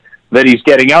win that he's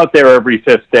getting out there every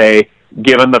fifth day,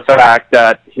 given the fact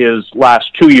that his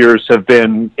last 2 years have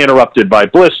been interrupted by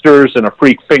blisters and a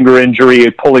freak finger injury,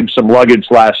 pulling some luggage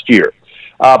last year.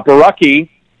 Borucki,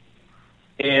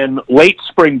 in late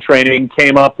spring training,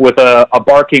 came up with a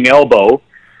barking elbow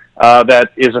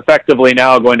that is effectively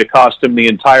now going to cost him the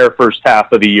entire first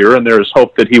half of the year, and there is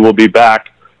hope that he will be back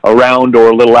around or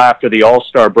a little after the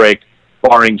All-Star break,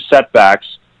 barring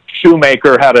setbacks.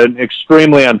 Shoemaker had an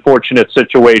extremely unfortunate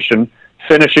situation,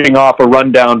 finishing off a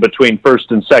rundown between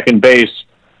first and second base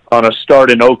on a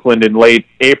start in Oakland in late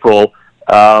April.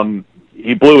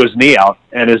 He blew his knee out,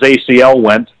 and his ACL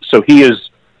went, so he is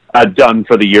done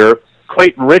for the year.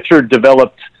 Clayton Richard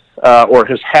developed or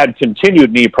has had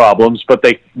continued knee problems, but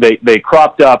they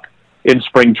cropped up in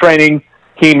spring training.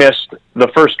 He missed the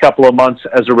first couple of months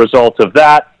as a result of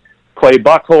that. Clay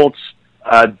Buchholz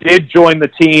did join the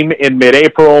team in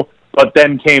mid-April, but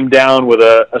then came down with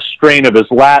a strain of his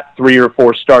lat 3 or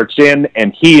 4 starts in,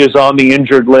 and he is on the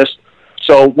injured list.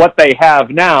 So what they have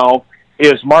now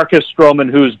is Marcus Stroman,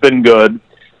 who's been good.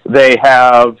 They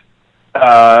have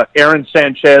Aaron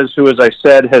Sanchez, who, as I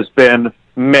said, has been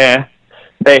meh.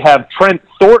 They have Trent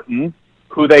Thornton,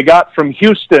 who they got from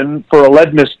Houston for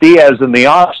Aledmus Diaz in the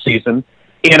offseason.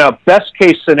 In a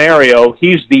best-case scenario,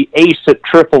 he's the ace at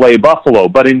AAA Buffalo,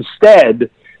 but instead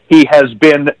he has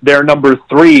been their number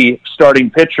 3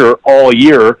 starting pitcher all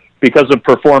year because of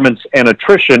performance and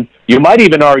attrition. You might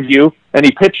even argue, and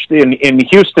he pitched in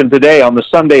Houston today on the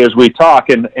Sunday as we talk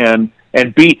and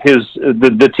beat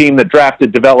the team that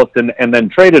drafted, developed, and then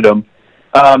traded him.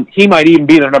 He might even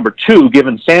be their number 2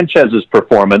 given Sanchez's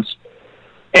performance.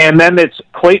 And then it's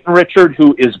Clayton Richard,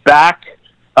 who is back,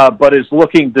 but is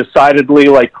looking decidedly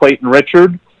like Clayton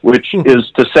Richard, which is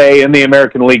to say in the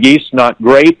American League East, not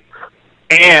great.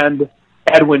 And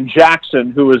Edwin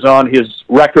Jackson, who is on his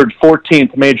record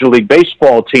 14th Major League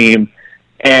Baseball team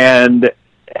and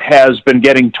has been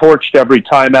getting torched every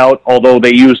time out, although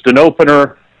they used an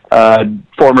opener,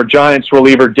 former Giants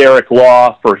reliever Derek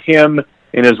Law for him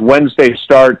in his Wednesday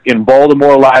start in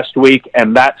Baltimore last week,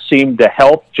 and that seemed to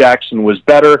help. Jackson was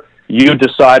better. You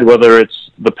decide whether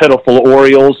it's the pitiful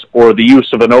Orioles or the use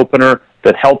of an opener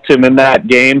that helped him in that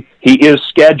game. He is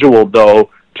scheduled, though,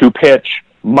 to pitch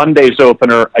Monday's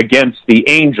opener against the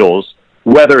Angels.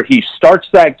 Whether he starts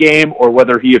that game or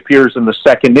whether he appears in the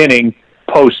second inning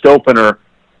post-opener,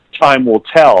 time will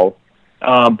tell.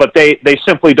 But they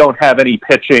simply don't have any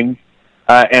pitching,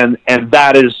 and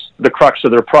that is the crux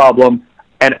of their problem.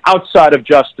 And outside of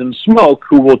Justin Smoke,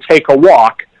 who will take a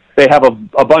walk, they have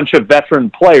a bunch of veteran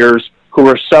players who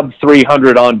are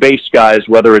sub-300 on-base guys,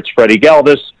 whether it's Freddie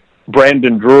Galvis,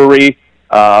 Brandon Drury,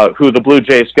 who the Blue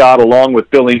Jays got along with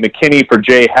Billy McKinney for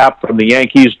Jay Happ from the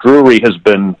Yankees. Drury has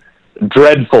been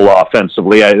dreadful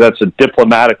offensively. That's a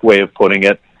diplomatic way of putting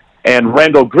it. And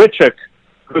Randall Grichuk,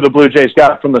 who the Blue Jays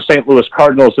got from the St. Louis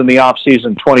Cardinals in the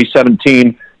offseason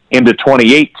 2017 into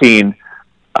 2018,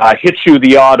 hits you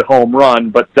the odd home run,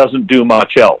 but doesn't do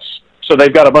much else. So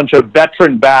they've got a bunch of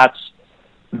veteran bats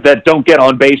that don't get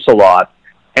on base a lot,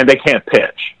 and they can't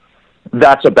pitch.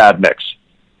 That's a bad mix.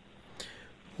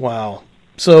 Wow.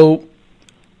 So,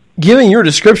 given your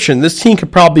description, this team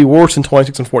could probably be worse than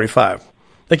 26 and 45.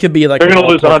 They could be like they're going to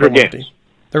lose 100 games.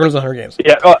 They're going to lose 100 games.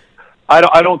 Yeah,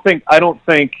 I don't think they're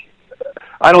going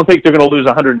to lose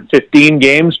 115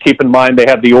 games. Keep in mind they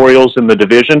have the Orioles in the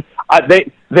division.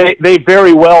 They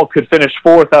very well could finish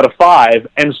 4th out of 5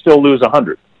 and still lose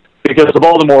 100 because the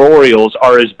Baltimore Orioles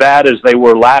are as bad as they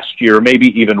were last year, maybe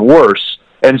even worse.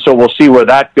 And so we'll see where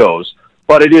that goes.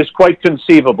 But it is quite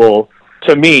conceivable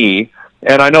to me,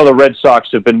 and I know the Red Sox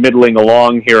have been middling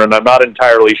along here, and I'm not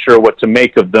entirely sure what to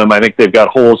make of them. I think they've got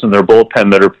holes in their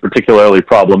bullpen that are particularly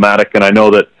problematic, and I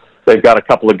know that they've got a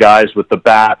couple of guys with the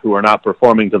bat who are not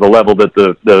performing to the level that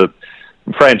the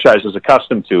franchise is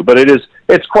accustomed to. But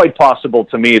it's quite possible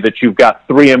to me that you've got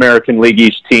 3 American League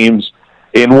East teams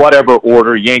in whatever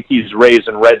order, Yankees, Rays,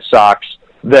 and Red Sox,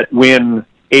 that win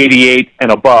 88 and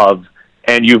above,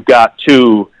 and you've got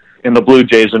 2 in the Blue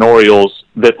Jays and Orioles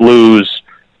that lose,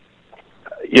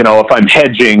 if I'm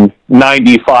hedging,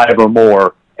 95 or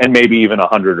more, and maybe even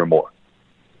 100 or more.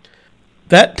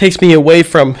 That takes me away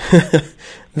from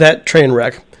that train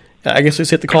wreck. I guess we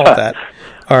have to call it that.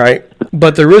 All right.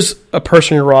 But there is a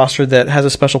person in your roster that has a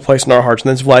special place in our hearts, and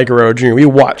that's Vlad Guerrero Jr. We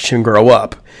watched him grow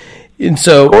up. And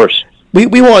so Of course. we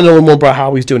want to know a little more about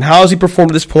how he's doing. How has he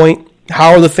performed at this point?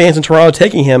 How are the fans in Toronto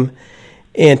taking him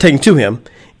and taking to him?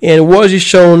 And what has he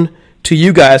shown to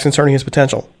you guys concerning his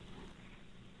potential?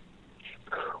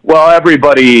 Well,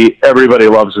 everybody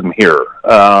loves him here.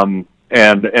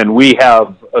 And we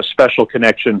have a special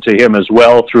connection to him as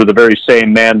well through the very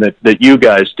same man that you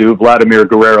guys do, Vladimir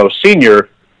Guerrero Sr.,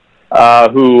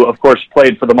 who, of course,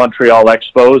 played for the Montreal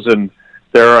Expos. And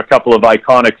there are a couple of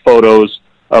iconic photos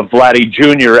of Vladdy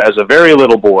Jr. as a very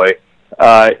little boy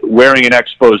wearing an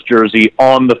Expos jersey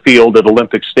on the field at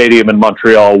Olympic Stadium in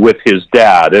Montreal with his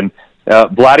dad. And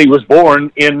Vladdy was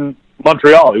born in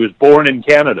Montreal. He was born in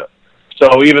Canada.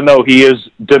 So even though he is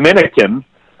Dominican,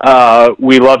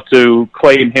 we love to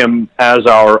claim him as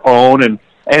our own.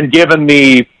 And given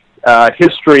the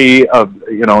history of,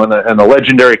 and the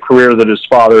legendary career that his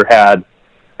father had,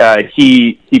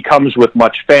 he comes with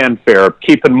much fanfare.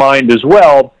 Keep in mind as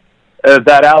well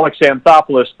that Alex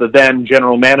Anthopoulos, the then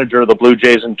general manager of the Blue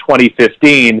Jays in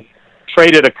 2015,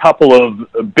 traded a couple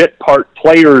of bit part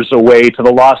players away to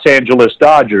the Los Angeles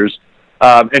Dodgers.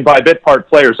 And by bit part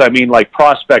players, I mean like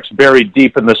prospects buried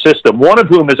deep in the system, one of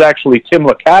whom is actually Tim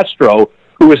LeCastro,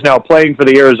 who is now playing for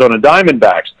the Arizona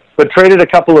Diamondbacks, but traded a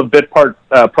couple of bit part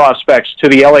prospects to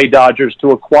the LA Dodgers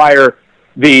to acquire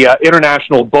the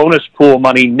international bonus pool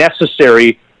money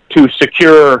necessary to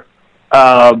secure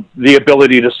the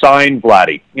ability to sign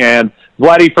Vladdy. And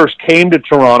Vladdy first came to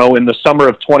Toronto in the summer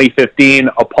of 2015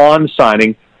 upon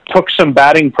signing, took some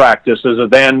batting practice as a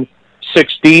then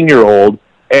 16-year-old,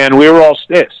 and we were all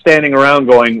standing around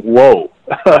going, whoa,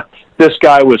 this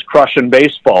guy was crushing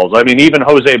baseballs. I mean, even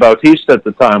Jose Bautista at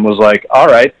the time was like, all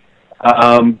right,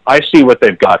 I see what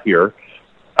they've got here.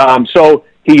 So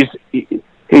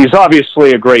he's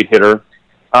obviously a great hitter.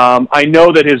 I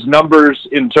know that his numbers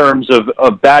in terms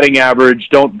of batting average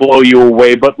don't blow you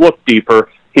away, but look deeper.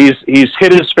 He's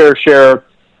hit his fair share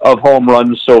of home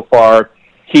runs so far.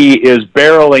 He is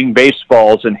barreling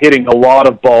baseballs and hitting a lot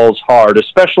of balls hard,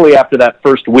 especially after that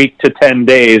first week to 10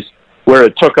 days where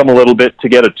it took him a little bit to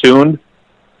get attuned.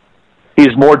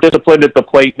 He's more disciplined at the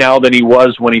plate now than he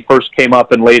was when he first came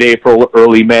up in late April,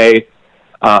 early May.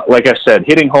 Like I said,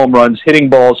 hitting home runs, hitting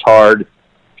balls hard.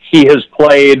 He has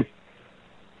played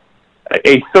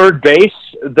a third base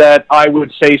that I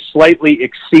would say slightly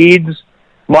exceeds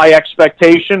my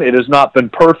expectation. It has not been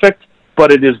perfect,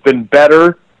 but it has been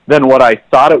better than what I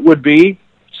thought it would be.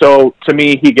 So to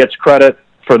me, he gets credit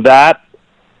for that.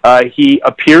 He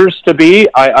appears to be.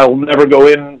 I'll never go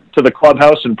into the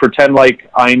clubhouse and pretend like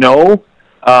I know,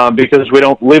 because we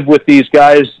don't live with these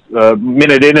guys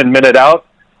minute in and minute out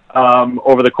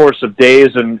over the course of days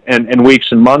and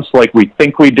weeks and months like we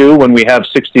think we do when we have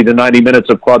 60 to 90 minutes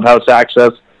of clubhouse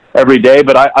access every day.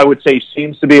 But I would say he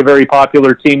seems to be a very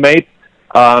popular teammate.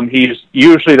 He's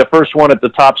usually the first one at the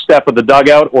top step of the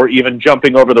dugout or even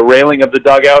jumping over the railing of the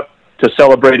dugout to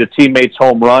celebrate a teammate's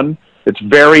home run. It's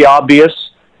very obvious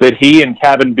that he and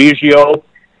Cavan Biggio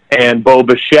and Bo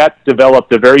Bichette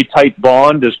developed a very tight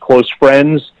bond as close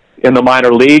friends in the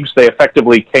minor leagues. They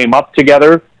effectively came up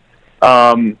together.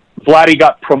 Vladdy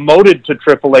got promoted to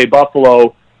AAA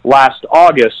Buffalo last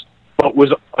August, but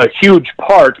was a huge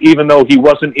part, even though he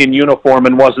wasn't in uniform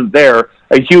and wasn't there,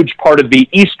 a huge part of the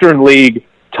Eastern League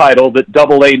title that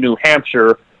AA New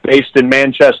Hampshire, based in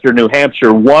Manchester, New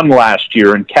Hampshire, won last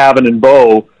year, and Cavan and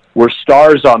Bo were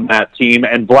stars on that team,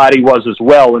 and Vladdy was as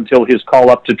well until his call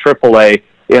up to AAA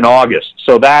in August.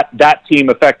 So that team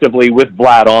effectively, with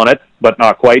Vlad on it, but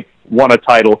not quite, won a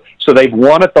title. So they've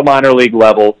won at the minor league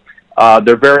level.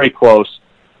 They're very close.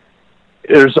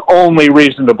 There's only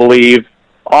reason to believe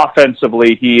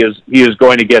offensively he is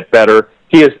going to get better.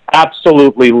 He is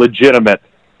absolutely legitimate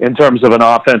in terms of an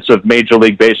offensive Major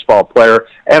League Baseball player.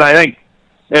 And I think,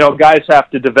 guys have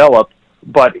to develop,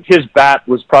 but his bat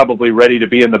was probably ready to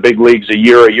be in the big leagues a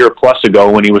year plus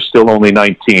ago when he was still only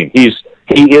 19. He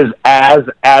is as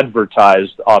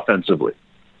advertised offensively.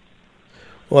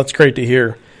 Well, that's great to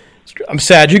hear. I'm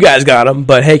sad you guys got him,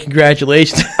 but hey,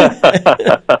 congratulations.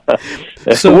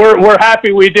 So we're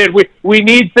happy we did. We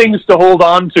need things to hold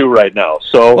on to right now.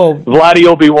 So Vladdy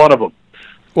will be one of them.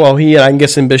 Well, I'm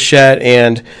guessing Bichette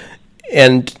and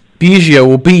Biggio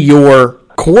will be your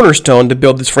cornerstone to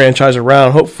build this franchise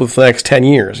around, hopefully for the next 10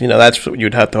 years. That's what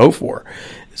you'd have to hope for.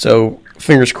 So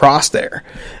fingers crossed there.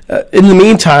 In the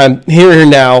meantime, here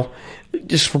now,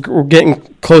 we're getting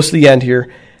close to the end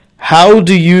here. How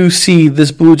do you see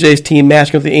this Blue Jays team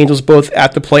matching up the Angels both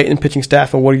at the plate and pitching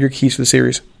staff, and what are your keys for the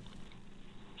series?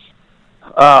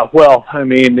 Well, I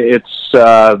mean, it's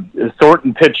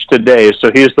Thornton pitched today, so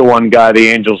he's the one guy the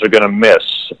Angels are going to miss.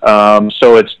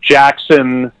 So it's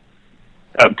Jackson,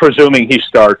 presuming he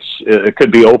starts. It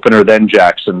could be opener then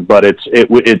Jackson, but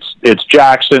it's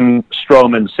Jackson,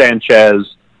 Stroman,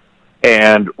 Sanchez,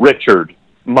 and Richard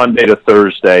Monday to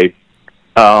Thursday.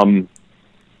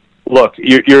 Look,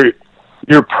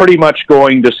 you're pretty much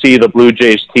going to see the Blue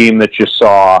Jays team that you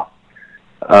saw.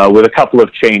 With a couple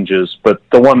of changes, but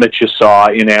the one that you saw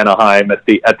in Anaheim at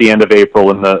the end of April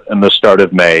and the start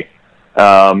of May,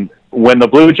 when the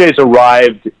Blue Jays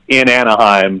arrived in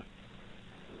Anaheim,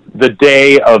 the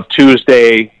day of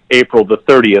Tuesday, April the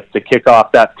 30th, to kick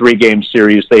off that 3-game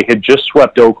series, they had just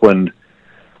swept Oakland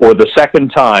for the second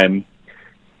time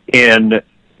in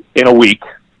a week,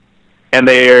 and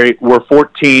they were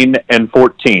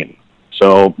 14-14,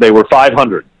 so they were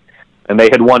 500. And they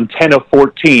had won 10 of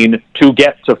 14 to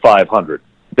get to 500.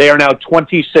 They are now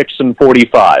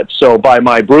 26-45. So by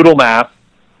my brutal math,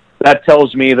 that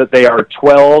tells me that they are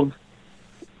 12-31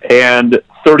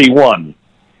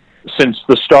 since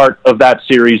the start of that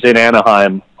series in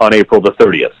Anaheim on April the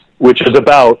 30th, which is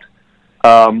about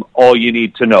all you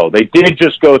need to know. They did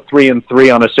just go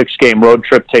 3-3 on a 6-game road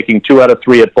trip, taking 2 out of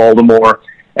 3 at Baltimore,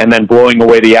 and then blowing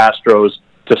away the Astros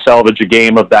to salvage a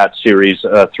game of that series,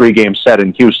 a 3-game set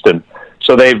in Houston.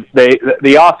 So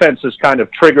the offense has kind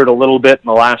of triggered a little bit in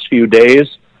the last few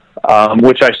days,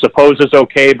 which I suppose is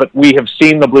okay, but we have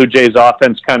seen the Blue Jays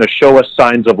offense kind of show us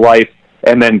signs of life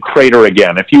and then crater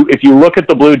again. If you look at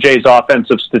the Blue Jays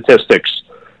offensive statistics,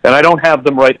 and I don't have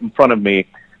them right in front of me,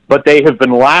 but they have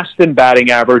been last in batting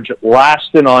average,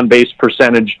 last in on-base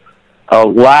percentage,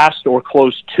 last or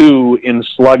close to in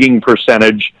slugging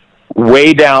percentage,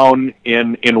 way down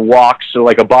in walks, so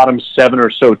like a bottom 7 or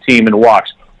so team in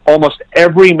walks. Almost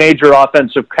every major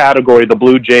offensive category, the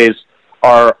Blue Jays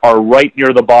are right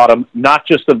near the bottom, not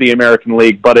just of the American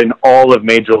League, but in all of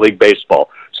Major League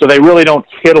Baseball. So they really don't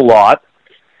hit a lot,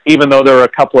 even though there are a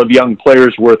couple of young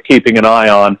players worth keeping an eye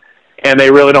on, and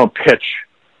they really don't pitch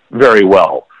very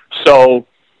well. So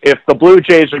if the Blue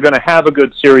Jays are going to have a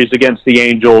good series against the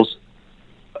Angels,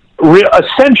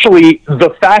 essentially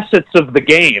the facets of the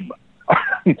game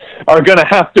are going to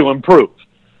have to improve.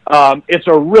 It's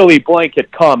a really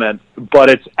blanket comment, but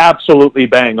it's absolutely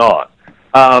bang on.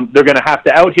 They're going to have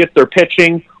to out-hit their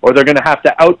pitching, or they're going to have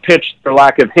to out-pitch their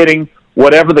lack of hitting,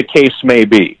 whatever the case may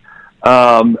be.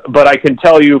 But I can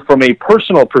tell you from a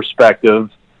personal perspective,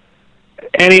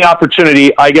 any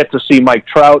opportunity I get to see Mike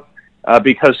Trout,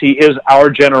 because he is our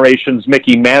generation's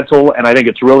Mickey Mantle, and I think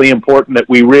it's really important that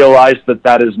we realize that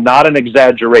that is not an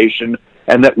exaggeration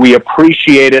and that we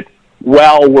appreciate it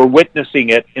while we're witnessing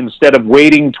it, instead of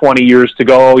waiting 20 years to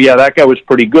go, oh yeah, that guy was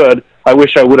pretty good. I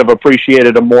wish I would have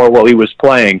appreciated him more while he was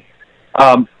playing.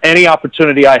 Any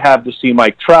opportunity I have to see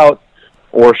Mike Trout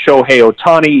or Shohei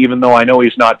Ohtani, even though I know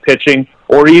he's not pitching,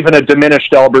 or even a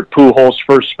diminished Albert Pujols,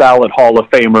 first ballot Hall of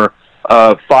Famer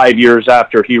 5 years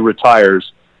after he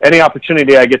retires, any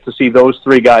opportunity I get to see those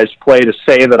 3 guys play to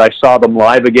say that I saw them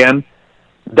live again,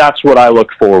 that's what I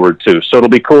look forward to. So it'll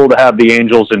be cool to have the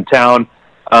Angels in town.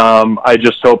 I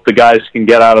just hope the guys can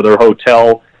get out of their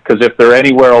hotel, because if they're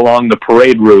anywhere along the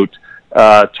parade route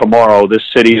tomorrow, this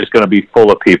city is going to be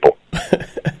full of people.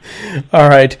 All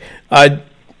right.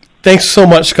 Thanks so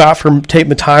much, Scott, for taking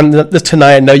the time this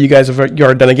tonight. I know you guys have already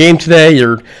done a game today.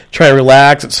 You're trying to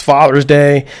relax. It's Father's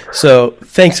Day. So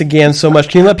thanks again so much.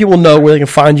 Can you let people know where they can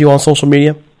find you on social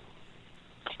media?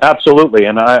 Absolutely,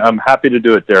 and I'm happy to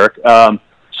do it, Derek.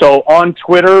 So on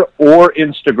Twitter or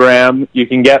Instagram, you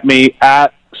can get me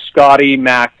at Scotty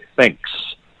Mac Thinks.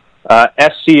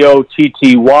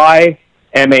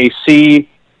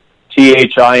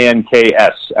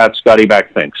 SCOTTYMACTHINKS at Scotty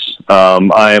Mac Thinks.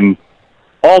 I'm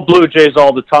all Blue Jays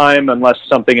all the time, unless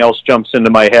something else jumps into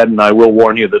my head, and I will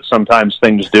warn you that sometimes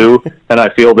things do, and I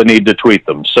feel the need to tweet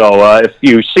them. So if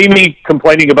you see me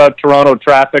complaining about Toronto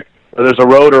traffic, or there's a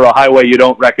road or a highway you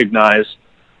don't recognize,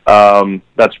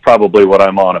 that's probably what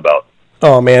I'm on about.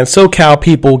 Oh man, SoCal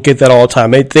people get that all the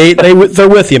time. They're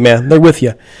with you, man. They're with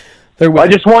you. I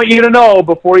just want you to know,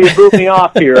 before you boot me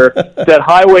off here, that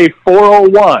Highway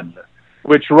 401,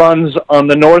 which runs on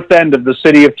the north end of the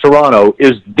city of Toronto,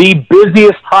 is the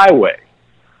busiest highway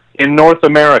in North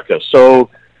America.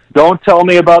 So don't tell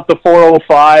me about the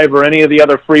 405 or any of the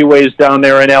other freeways down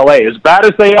there in LA. As bad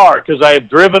as they are, because I have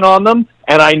driven on them,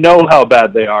 and I know how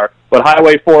bad they are, but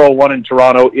Highway 401 in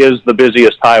Toronto is the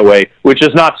busiest highway, which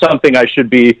is not something I should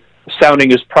be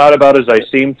sounding as proud about as I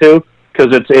seem to,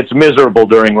 because it's miserable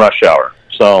during rush hour.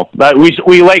 So that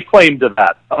we lay claim to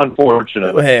that,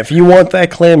 unfortunately. Hey, if you want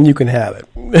that claim, you can have it.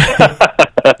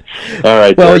 All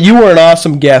right. Well, Derek. you were an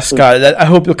awesome guest, Scott. I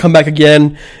hope you'll come back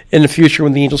again in the future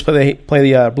when the Angels play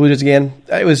the Blue Jays again.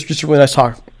 It was just a really nice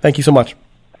talk. Thank you so much.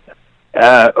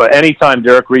 Anytime,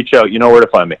 Derek, reach out. You know where to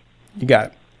find me. You got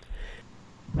it.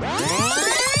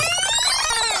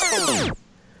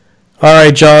 All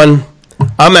right, John.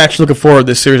 I'm actually looking forward to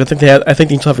this series. I think the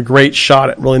Angels have a great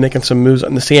shot at really making some moves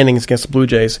in the standings against the Blue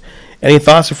Jays. Any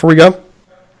thoughts before we go?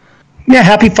 Yeah,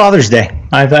 happy Father's Day.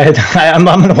 I'm going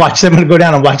to watch. I'm going to go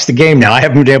down and watch the game now. I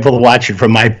haven't been able to watch it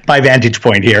from my vantage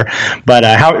point here. But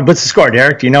what's the score,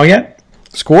 Derek? Do you know yet?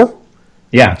 Score?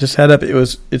 Yeah, just head up.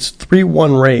 It's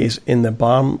 3-1 Rays in the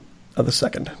bottom of the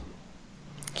second.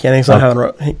 He's having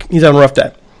a rough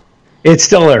day. It's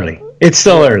still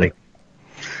early.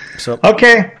 So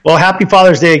okay. Well, happy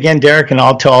Father's Day again, Derek, and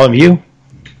I'll to all of you.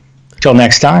 Till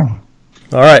next time.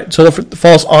 All right. So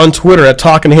follow us on Twitter at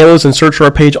Talkin' Halos and search for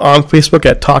our page on Facebook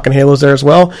at Talkin' Halos there as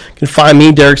well. You can find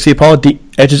me, Derek C. Paul, at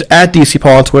DC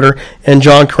Paul on Twitter, and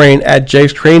John Crane at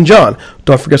Jake's Crane John.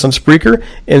 Don't forget us on Spreaker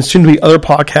and soon to be other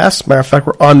podcasts. Matter of fact,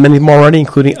 we're on many more already,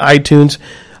 including iTunes,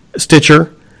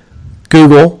 Stitcher,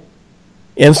 Google,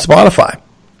 and Spotify.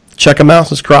 Check them out,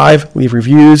 subscribe, leave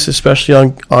reviews, especially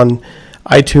on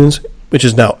iTunes, which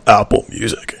is now Apple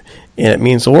Music, and it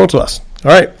means the world to us. All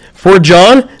right. For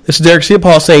John, this is Derek C.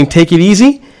 Paul saying take it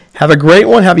easy. Have a great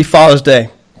one. Happy Father's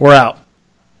Day. We're out.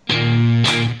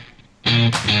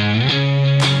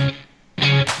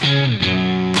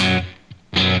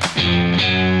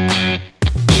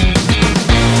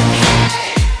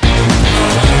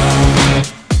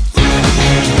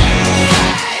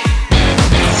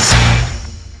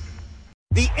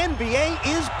 The NBA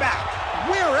is back.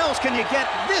 Where else can you get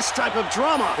this type of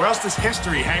drama? Where else does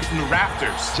history hang from the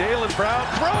rafters? Jaylen Brown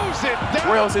throws it down.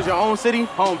 Where else is your own city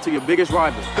home to your biggest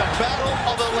rival? The battle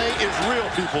of the lane is real,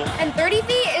 people. And 30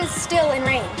 feet is still in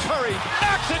range. Curry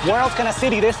knocks it. Where else can a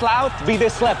city this loud be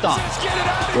this slept on? Let's get it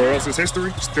out of here. Where else is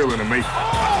history still in the making?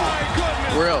 Oh, my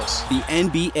goodness. Where else? The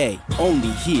NBA,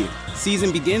 only here.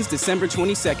 Season begins December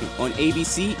 22nd on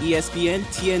ABC, ESPN,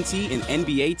 TNT, and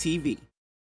NBA TV.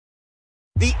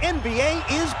 The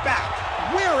NBA is back.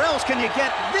 Where else can you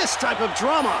get this type of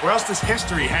drama? Where else does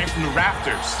history hang from the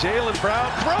rafters? Jaylen Brown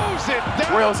throws it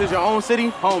down. Where else is your own city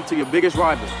home to your biggest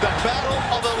rival? The battle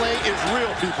of the lane is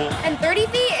real, people. And 30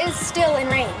 feet is still in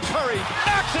range. Curry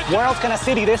knocks it. Where else can a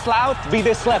city this loud be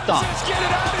this slept on? Let's get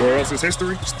it out of Where here. else is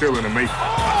history still in the making? Oh,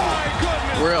 my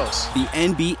goodness. Where else? The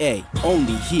NBA,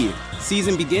 only here.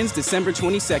 Season begins December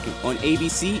 22nd on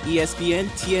ABC, ESPN,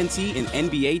 TNT, and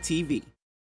NBA TV.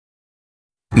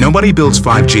 Nobody builds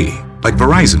 5G like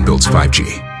Verizon builds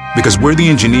 5G, because we're the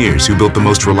engineers who built the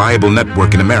most reliable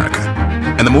network in America.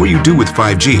 And the more you do with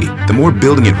 5G, the more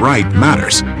building it right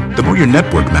matters. The more your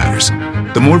network matters.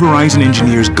 The more Verizon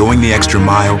engineers going the extra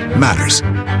mile matters.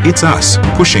 It's us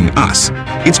pushing us.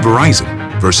 It's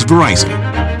Verizon versus Verizon.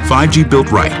 5G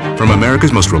built right from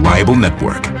America's most reliable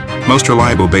network. Most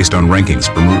reliable based on rankings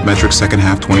from RootMetrics second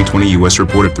half 2020 U.S.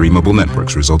 report of 3 mobile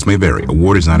networks. Results may vary.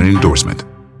 Award is not an endorsement.